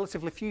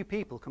 relatively few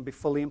people can be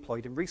fully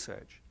employed in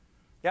research.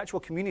 The actual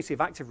community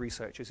of active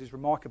researchers is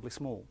remarkably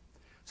small,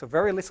 so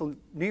very little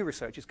new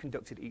research is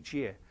conducted each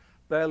year,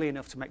 barely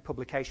enough to make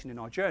publication in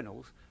our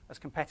journals as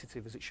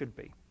competitive as it should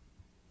be.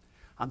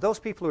 And those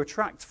people who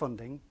attract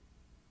funding,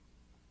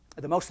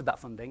 the most of that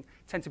funding,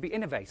 tend to be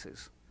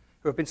innovators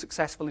who have been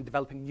successful in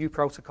developing new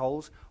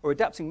protocols or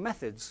adapting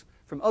methods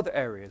from other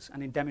areas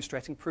and in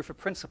demonstrating proof of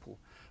principle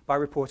by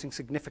reporting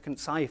significant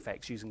side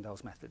effects using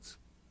those methods.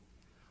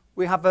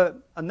 We also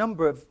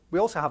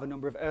have a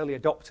number of early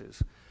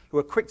adopters who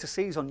are quick to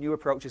seize on new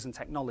approaches and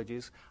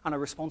technologies and are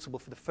responsible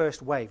for the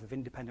first wave of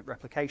independent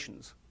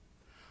replications.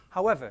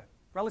 However,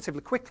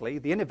 relatively quickly,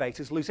 the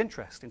innovators lose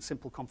interest in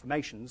simple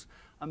confirmations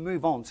and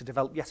move on to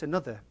develop yet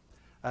another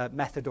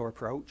method or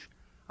approach,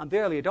 and the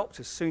early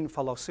adopters soon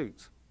follow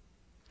suit.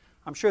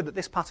 I'm sure that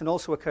this pattern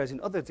also occurs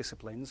in other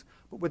disciplines,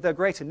 but with their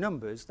greater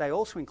numbers, they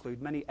also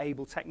include many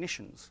able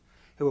technicians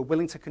who are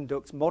willing to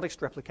conduct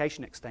modest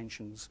replication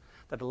extensions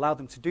that allow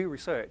them to do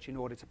research in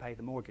order to pay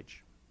the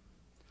mortgage.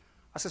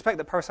 I suspect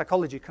that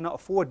parapsychology cannot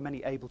afford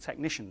many able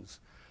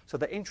technicians, so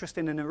that interest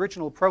in an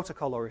original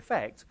protocol or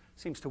effect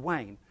seems to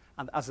wane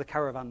and as the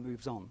caravan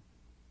moves on.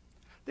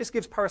 This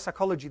gives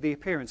parapsychology the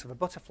appearance of a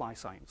butterfly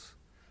science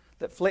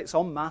that flits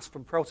en masse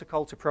from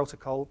protocol to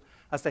protocol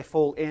as they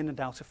fall in and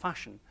out of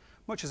fashion,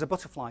 much as a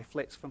butterfly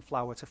flits from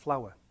flower to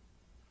flower.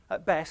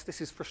 At best,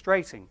 this is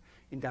frustrating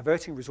in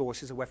diverting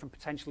resources away from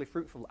potentially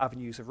fruitful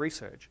avenues of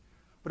research,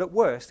 but at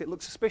worst, it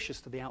looks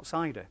suspicious to the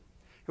outsider,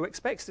 who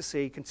expects to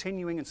see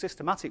continuing and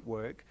systematic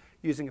work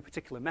using a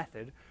particular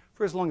method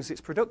for as long as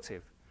it's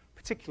productive,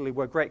 particularly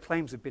where great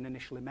claims have been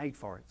initially made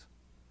for it.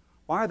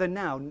 Why are there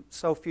now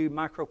so few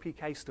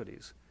micro-PK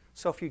studies,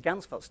 so few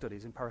Ganzfeld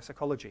studies in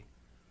parapsychology?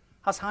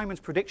 Has Hyman's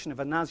prediction of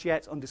an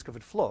as-yet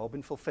undiscovered flaw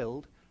been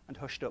fulfilled and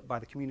hushed up by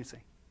the community?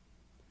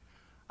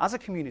 As a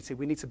community,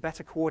 we need to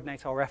better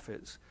coordinate our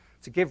efforts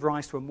to give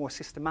rise to a more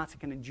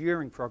systematic and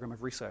enduring program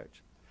of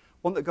research,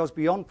 one that goes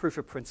beyond proof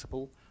of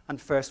principle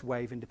and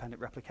first-wave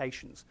independent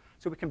replications,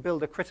 so we can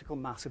build a critical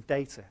mass of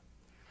data.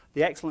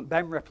 The excellent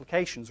BEM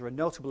replications are a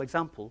notable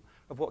example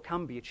of what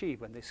can be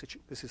achieved when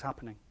this is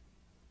happening.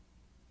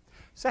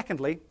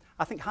 Secondly,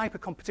 I think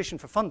hyper-competition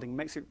for funding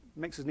makes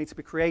us need to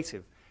be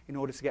creative in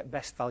order to get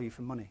best value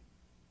for money.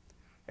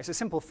 It's a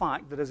simple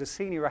fact that as a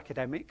senior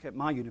academic at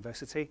my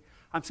university,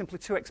 I'm simply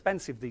too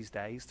expensive these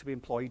days to be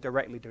employed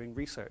directly doing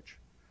research.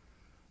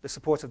 The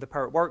support of the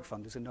Perrott Warwick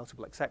Fund is a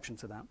notable exception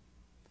to that.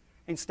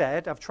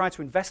 Instead, I've tried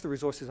to invest the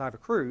resources I've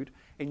accrued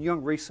in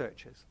young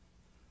researchers.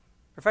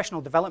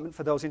 Professional development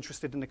for those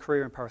interested in a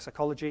career in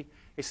parapsychology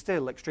is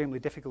still extremely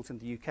difficult in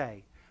the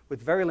UK,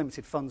 with very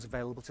limited funds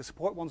available to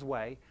support one's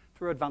way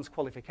through advanced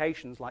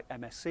qualifications like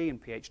MSc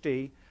and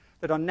PhD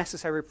that are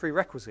necessary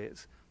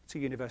prerequisites to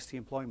university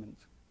employment.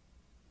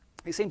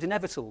 It seems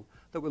inevitable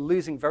that we're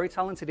losing very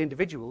talented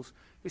individuals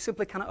who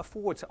simply cannot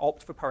afford to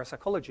opt for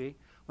parapsychology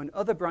when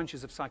other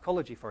branches of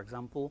psychology, for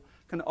example,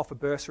 can offer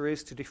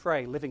bursaries to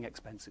defray living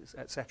expenses,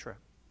 etc.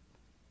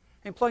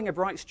 Employing a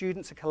bright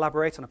student to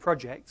collaborate on a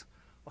project,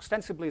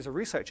 ostensibly as a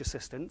research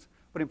assistant,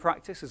 but in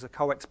practice as a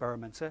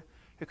co-experimenter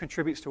who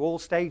contributes to all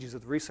stages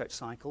of the research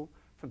cycle,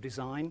 from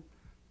design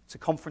to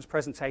conference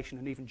presentation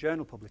and even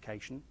journal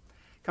publication,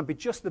 can be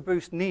just the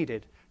boost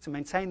needed to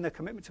maintain their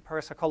commitment to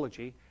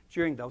parapsychology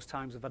during those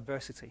times of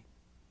adversity.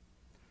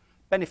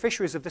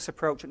 Beneficiaries of this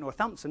approach at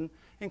Northampton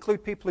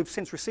include people who've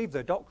since received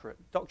their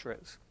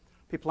doctorates,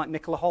 people like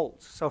Nicola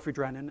Holt, Sophie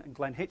Drennan and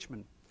Glenn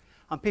Hitchman,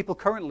 and people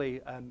currently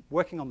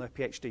working on their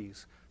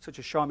PhDs, such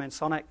as Charmaine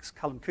Sonnex,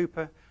 Callum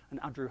Cooper and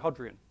Andrew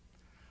Hodrian.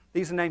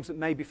 These are names that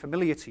may be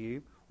familiar to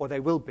you, or they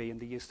will be in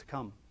the years to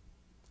come.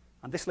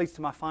 And this leads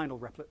to my final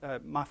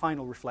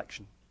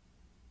reflection.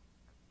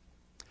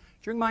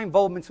 During my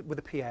involvement with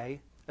the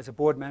PA, as a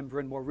board member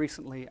and more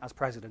recently as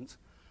president,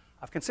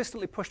 I've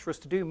consistently pushed for us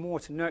to do more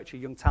to nurture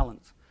young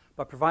talent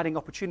by providing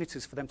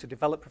opportunities for them to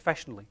develop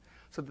professionally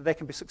so that they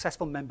can be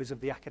successful members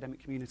of the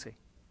academic community.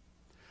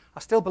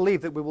 I still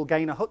believe that we will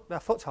gain a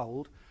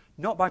foothold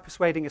not by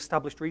persuading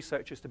established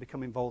researchers to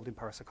become involved in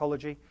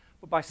parapsychology,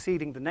 but by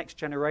seeding the next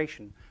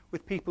generation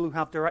with people who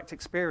have direct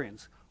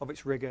experience of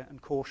its rigour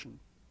and caution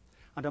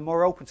and are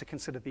more open to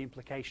consider the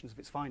implications of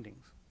its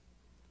findings.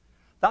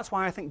 That's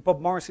why I think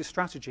Bob Morris's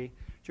strategy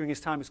during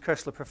his time as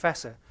Koestler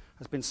Professor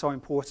has been so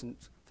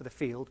important to the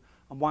field,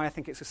 and why I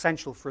think it's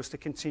essential for us to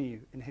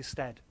continue in his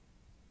stead.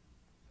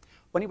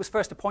 When he was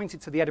first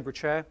appointed to the Edinburgh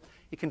Chair,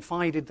 he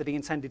confided that he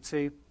intended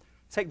to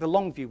take the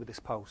long view with this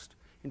post,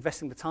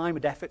 investing the time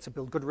and effort to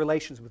build good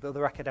relations with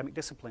other academic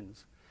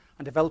disciplines,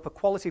 and develop a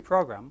quality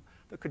programme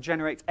that could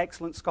generate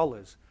excellent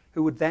scholars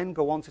who would then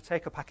go on to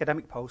take up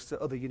academic posts at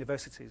other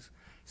universities,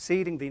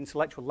 seeding the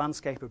intellectual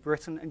landscape of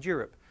Britain and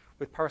Europe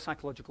with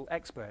parapsychological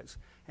experts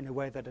in a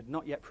way that had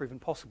not yet proven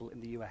possible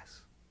in the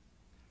US.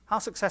 How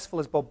successful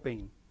has Bob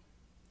been?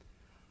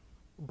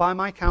 By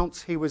my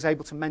count, he was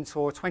able to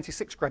mentor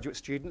 26 graduate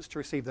students to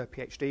receive their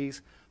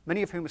PhDs,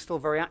 many of whom are still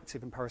very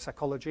active in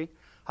parapsychology,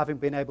 having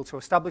been able to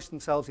establish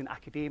themselves in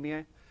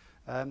academia,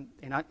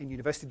 in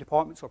university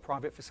departments or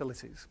private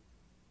facilities.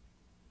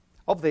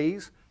 Of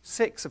these,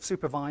 6 have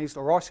supervised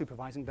or are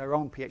supervising their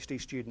own PhD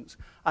students,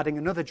 adding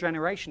another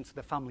generation to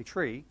the family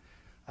tree,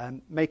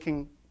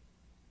 making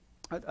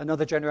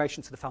another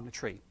generation to the family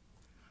tree.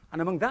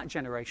 And among that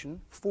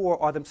generation,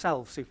 4 are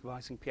themselves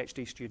supervising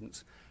PhD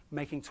students,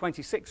 making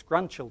 26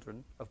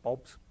 grandchildren of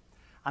Bob's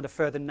and a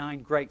further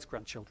 9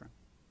 great-grandchildren.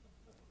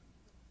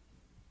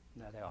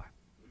 There they are.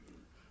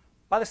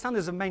 By the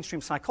standards of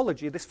mainstream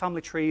psychology, this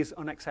family tree is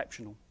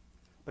unexceptional.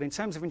 But in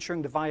terms of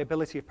ensuring the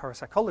viability of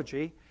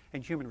parapsychology,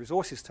 in human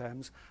resources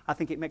terms, I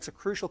think it makes a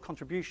crucial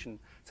contribution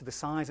to the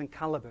size and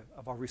calibre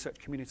of our research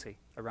community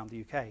around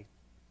the UK.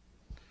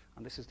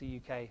 And this is the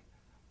UK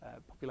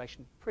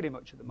population pretty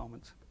much at the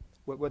moment,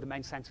 where the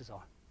main centres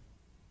are.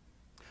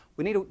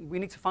 We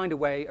need to find a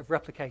way of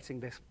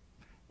replicating this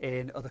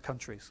in other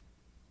countries.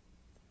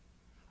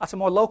 At a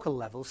more local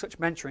level, such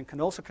mentoring can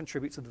also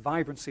contribute to the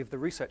vibrancy of the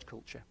research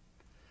culture.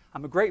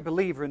 I'm a great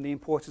believer in the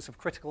importance of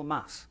critical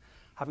mass,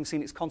 having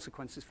seen its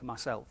consequences for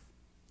myself.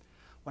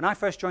 When I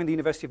first joined the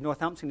University of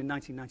Northampton in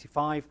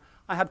 1995,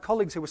 I had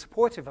colleagues who were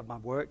supportive of my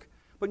work,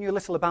 but knew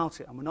little about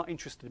it and were not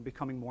interested in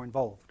becoming more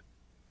involved.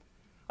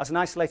 As an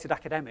isolated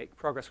academic,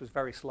 progress was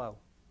very slow.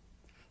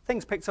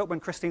 Things picked up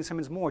when Christine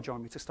Simmons-Moore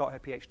joined me to start her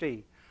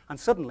PhD, and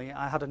suddenly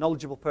I had a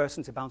knowledgeable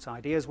person to bounce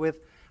ideas with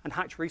and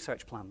hatch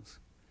research plans.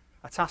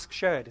 A task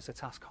shared is a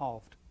task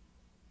halved.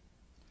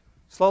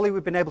 Slowly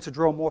we've been able to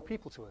draw more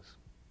people to us,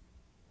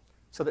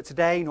 so that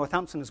today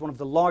Northampton is one of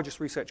the largest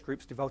research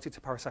groups devoted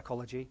to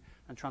parapsychology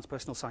and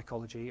transpersonal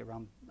psychology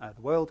around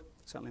the world,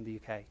 certainly in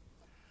the UK.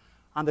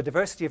 And the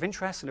diversity of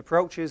interests and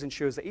approaches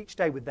ensures that each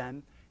day with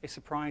them is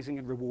surprising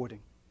and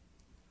rewarding.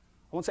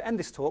 I want to end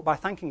this talk by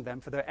thanking them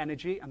for their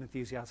energy and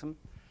enthusiasm,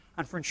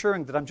 and for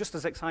ensuring that I'm just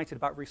as excited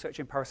about research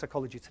in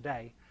parapsychology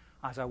today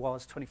as I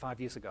was 25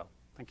 years ago.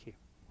 Thank you.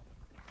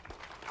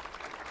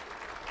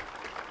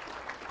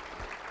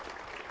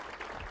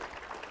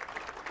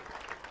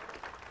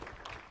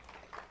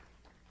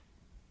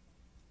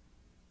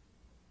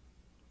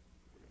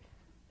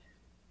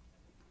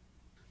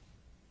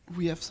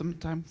 We have some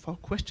time for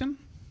question.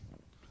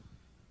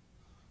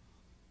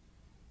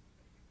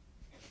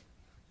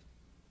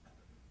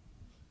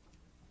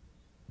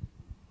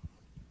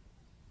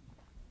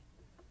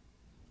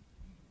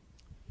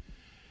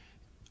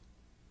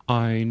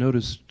 I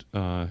noticed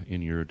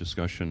in your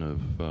discussion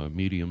of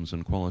mediums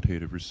and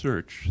qualitative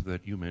research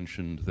that you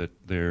mentioned that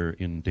they're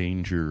in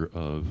danger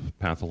of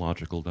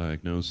pathological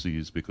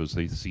diagnoses because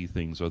they see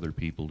things other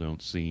people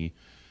don't see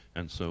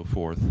and so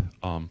forth.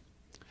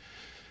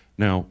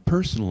 Now,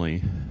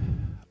 personally,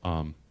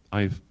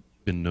 I've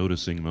been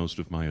noticing most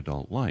of my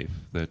adult life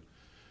that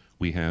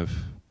we have,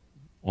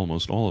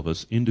 almost all of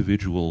us,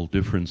 individual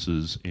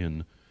differences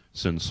in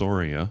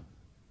sensoria.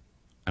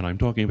 And I'm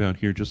talking about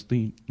here just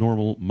the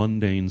normal,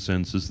 mundane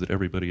senses that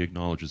everybody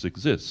acknowledges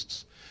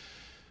exists.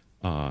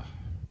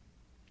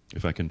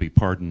 If I can be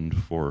pardoned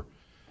for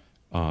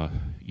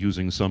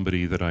using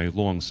somebody that I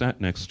long sat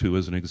next to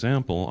as an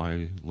example,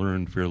 I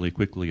learned fairly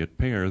quickly at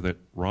Pear that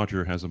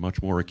Roger has a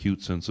much more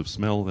acute sense of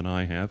smell than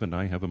I have, and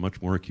I have a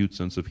much more acute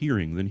sense of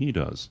hearing than he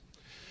does.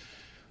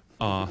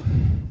 At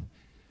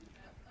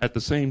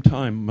the same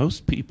time,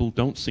 most people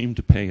don't seem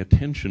to pay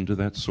attention to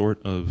that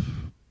sort of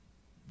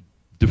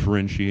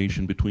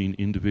differentiation between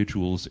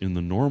individuals in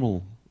the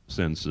normal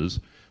senses.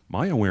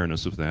 My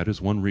awareness of that is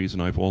one reason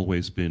I've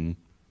always been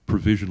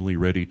provisionally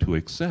ready to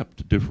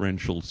accept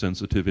differential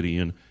sensitivity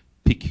in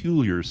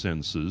peculiar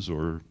senses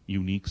or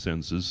unique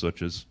senses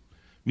such as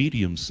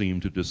mediums seem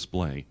to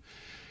display.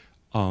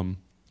 Do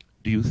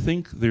you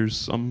think there's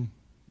some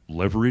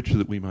leverage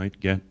that we might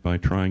get by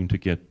trying to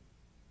get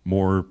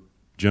more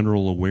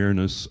general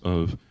awareness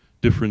of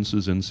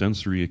differences in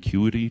sensory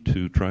acuity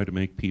to try to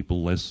make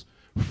people less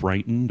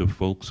frightened of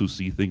folks who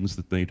see things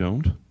that they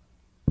don't?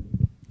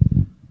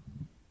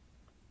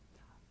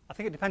 I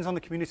think it depends on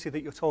the community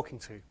that you're talking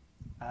to.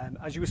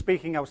 As you were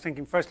speaking, I was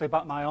thinking firstly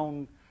about my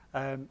own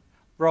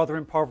rather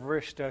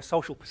impoverished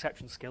social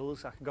perception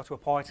skills. I can go to a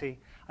party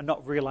and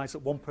not realise that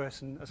one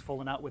person has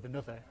fallen out with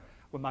another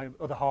when my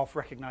other half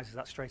recognises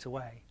that straight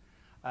away.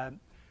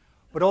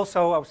 But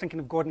also I was thinking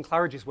of Gordon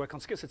Claridge's work on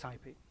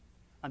schizotypy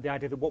and the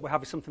idea that what we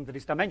have is something that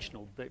is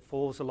dimensional, that it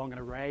falls along an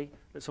array,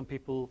 that some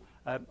people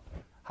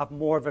have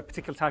more of a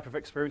particular type of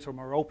experience or are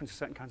more open to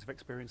certain kinds of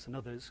experience than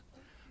others.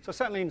 So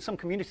certainly in some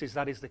communities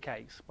that is the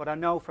case. But I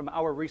know from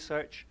our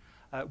research,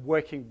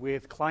 working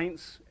with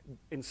clients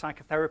in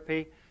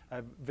psychotherapy,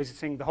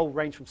 visiting the whole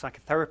range from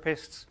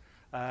psychotherapists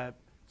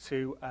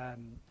to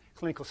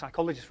clinical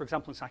psychologists, for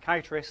example, and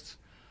psychiatrists,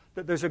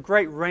 that there's a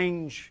great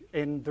range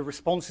in the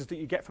responses that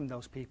you get from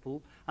those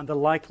people and the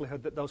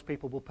likelihood that those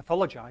people will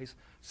pathologize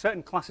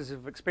certain classes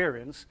of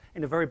experience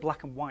in a very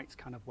black and white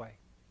kind of way.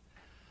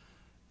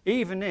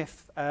 Even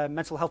if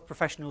mental health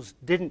professionals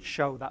didn't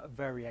show that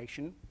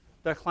variation,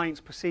 their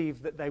clients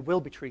perceive that they will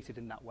be treated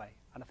in that way.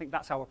 And I think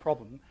that's our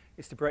problem,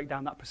 is to break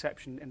down that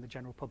perception in the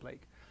general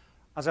public.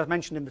 As I've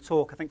mentioned in the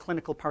talk, I think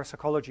clinical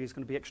parapsychology is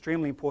going to be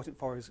extremely important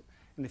for us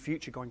in the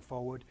future going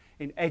forward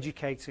in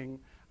educating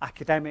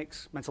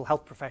academics, mental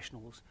health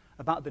professionals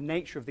about the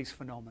nature of these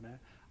phenomena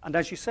and,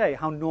 as you say,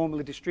 how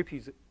normally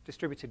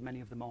distributed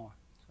many of them are.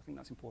 So I think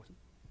that's important.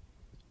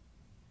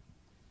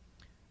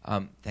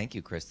 Thank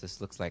you, Chris.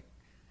 This looks like,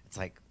 it's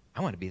like,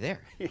 I want to be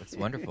there. That's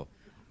wonderful.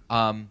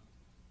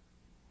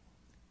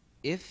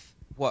 If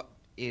what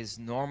is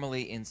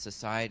normally in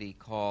society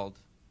called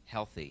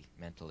healthy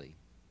mentally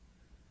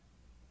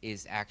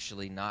is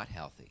actually not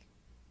healthy,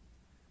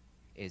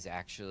 is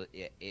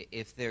actually,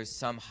 if there's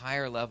some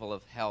higher level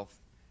of health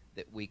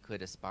that we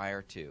could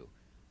aspire to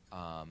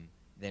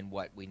than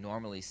what we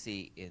normally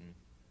see in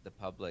the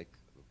public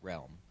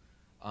realm,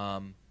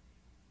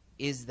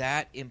 is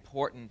that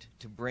important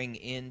to bring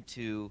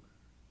into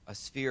a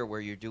sphere where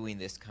you're doing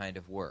this kind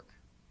of work?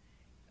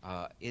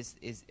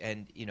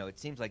 And you know, it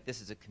seems like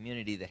this is a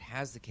community that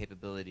has the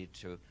capability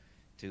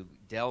to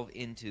delve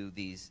into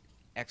these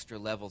extra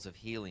levels of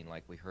healing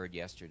like we heard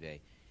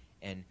yesterday.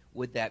 And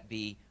would that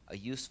be a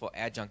useful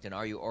adjunct, and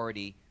are you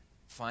already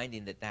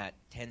finding that that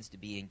tends to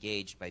be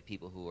engaged by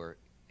people who are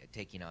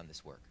taking on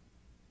this work?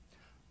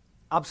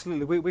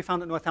 Absolutely. We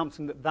found at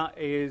Northampton that that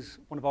is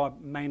one of our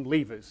main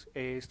levers,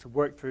 is to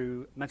work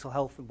through mental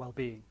health and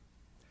well-being.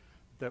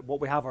 That what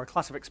we have are a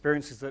class of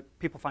experiences that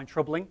people find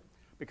troubling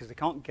because they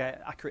can't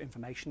get accurate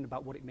information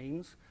about what it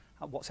means,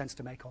 what sense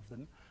to make of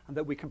them, and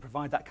that we can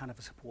provide that kind of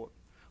a support.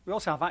 We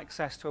also have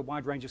access to a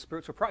wide range of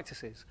spiritual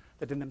practices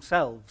that in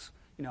themselves,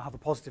 you know, have a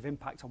positive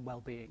impact on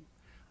well-being.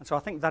 And so I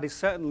think that is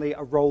certainly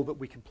a role that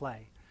we can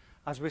play.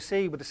 As we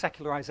see with the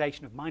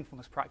secularization of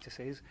mindfulness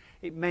practices,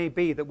 it may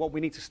be that what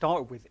we need to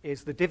start with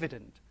is the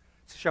dividend,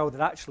 to show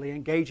that actually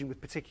engaging with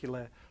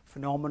particular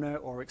phenomena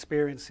or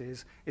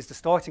experiences is the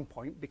starting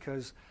point,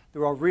 because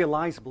there are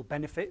realizable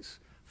benefits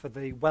for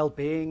the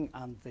well-being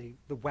and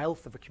the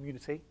wealth of a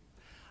community.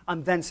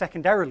 And then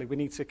secondarily, we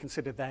need to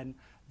consider then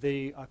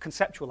the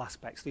conceptual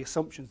aspects, the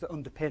assumptions that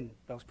underpin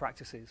those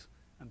practices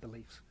and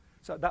beliefs.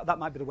 So that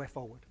might be the way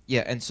forward.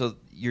 Yeah, and so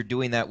you're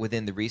doing that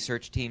within the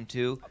research team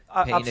too,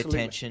 paying Absolutely.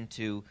 attention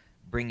to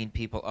bringing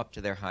people up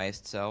to their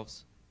highest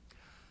selves?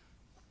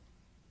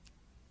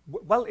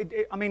 Well,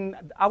 I mean,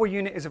 our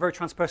unit is a very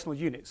transpersonal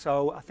unit,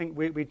 so I think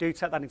we do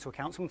take that into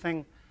account.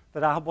 Something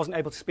that I wasn't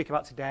able to speak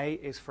about today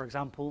is, for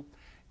example,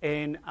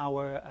 in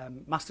our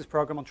master's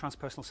program on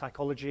transpersonal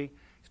psychology,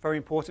 it's very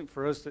important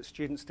for us that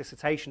students'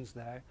 dissertations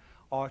there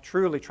are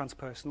truly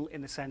transpersonal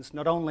in the sense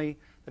not only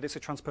that it's a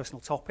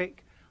transpersonal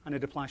topic and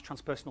it applies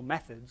transpersonal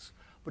methods,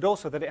 but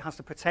also that it has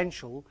the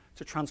potential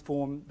to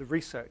transform the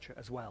researcher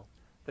as well,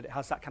 that it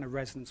has that kind of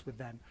resonance with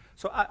them.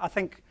 So I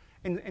think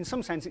in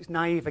some sense it's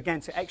naive,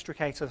 again, to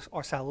extricate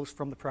ourselves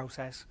from the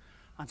process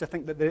and to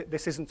think that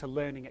this isn't a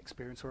learning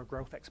experience or a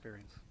growth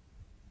experience.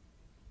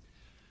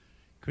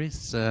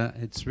 Chris,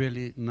 it's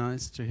really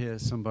nice to hear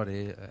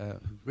somebody who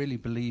really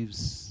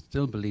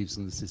still believes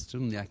in the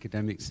system, the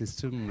academic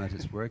system, that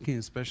it's working,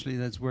 especially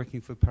that it's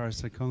working for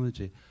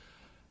parapsychology.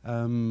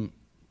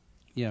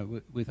 Yeah,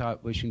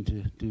 without wishing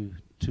to do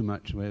too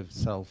much in the way of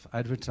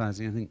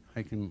self-advertising, I think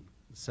I can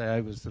say I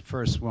was the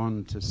first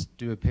one to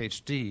do a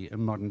PhD in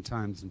modern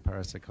times in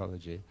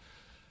parapsychology.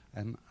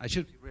 And I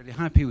should be really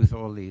happy with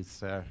all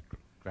these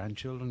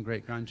grandchildren,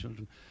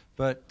 great-grandchildren.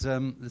 But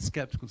the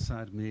skeptical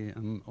side of me,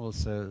 and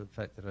also the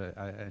fact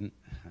that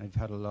I've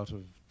had a lot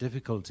of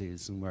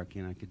difficulties in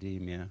working in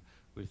academia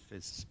with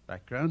this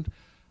background,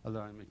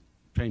 although I'm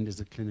trained as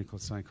a clinical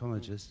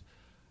psychologist.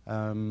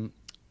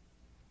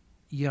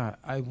 Yeah,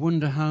 I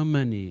wonder how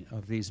many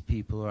of these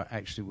people are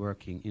actually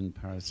working in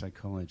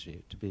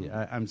parapsychology.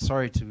 I'm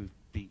sorry to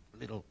be a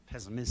little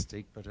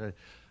pessimistic, but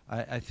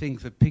I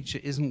think the picture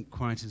isn't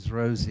quite as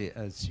rosy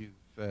as you've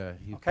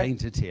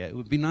painted here. It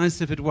would be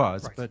nice if it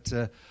was, right.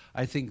 But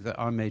I think that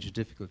our major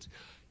difficulty.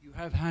 You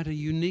have had a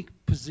unique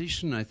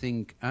position, I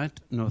think,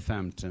 at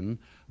Northampton.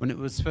 When it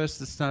was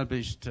first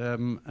established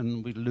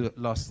and we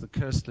lost the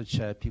Koestler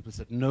chair, people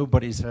said,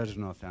 nobody's heard of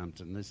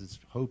Northampton, this is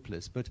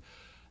hopeless. But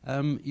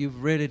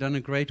you've really done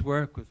a great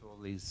work with all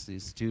these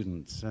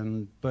students.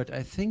 But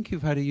I think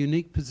you've had a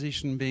unique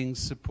position being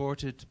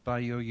supported by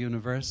your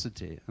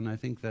university, and I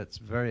think that's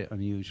very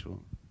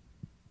unusual.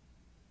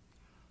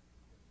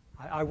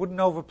 I wouldn't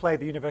overplay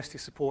the university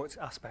support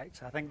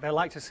aspect. I think they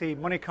like to see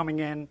money coming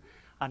in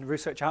and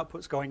research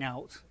outputs going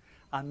out,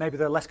 and maybe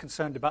they're less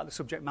concerned about the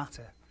subject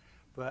matter.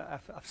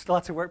 But I've still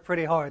had to work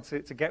pretty hard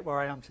to get where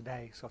I am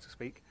today, so to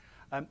speak.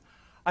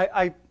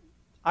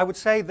 I would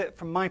say that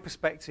from my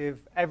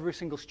perspective, every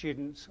single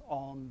student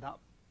on that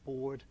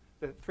board,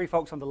 the three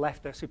folks on the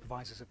left, they're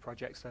supervisors of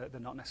projects, they're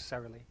not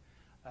necessarily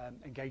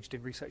engaged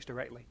in research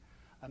directly.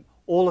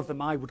 All of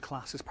them I would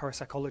class as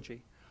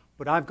parapsychology,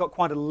 but I've got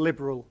quite a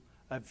liberal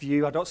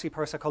view. I don't see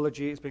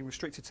parapsychology as being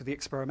restricted to the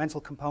experimental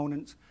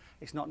component.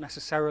 It's not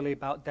necessarily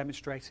about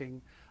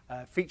demonstrating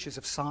features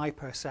of psi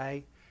per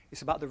se.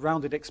 It's about the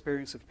rounded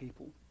experience of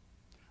people.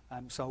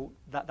 So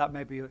that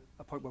may be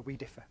a point where we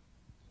differ.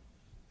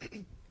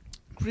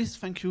 Chris,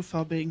 thank you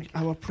for being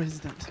our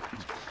president.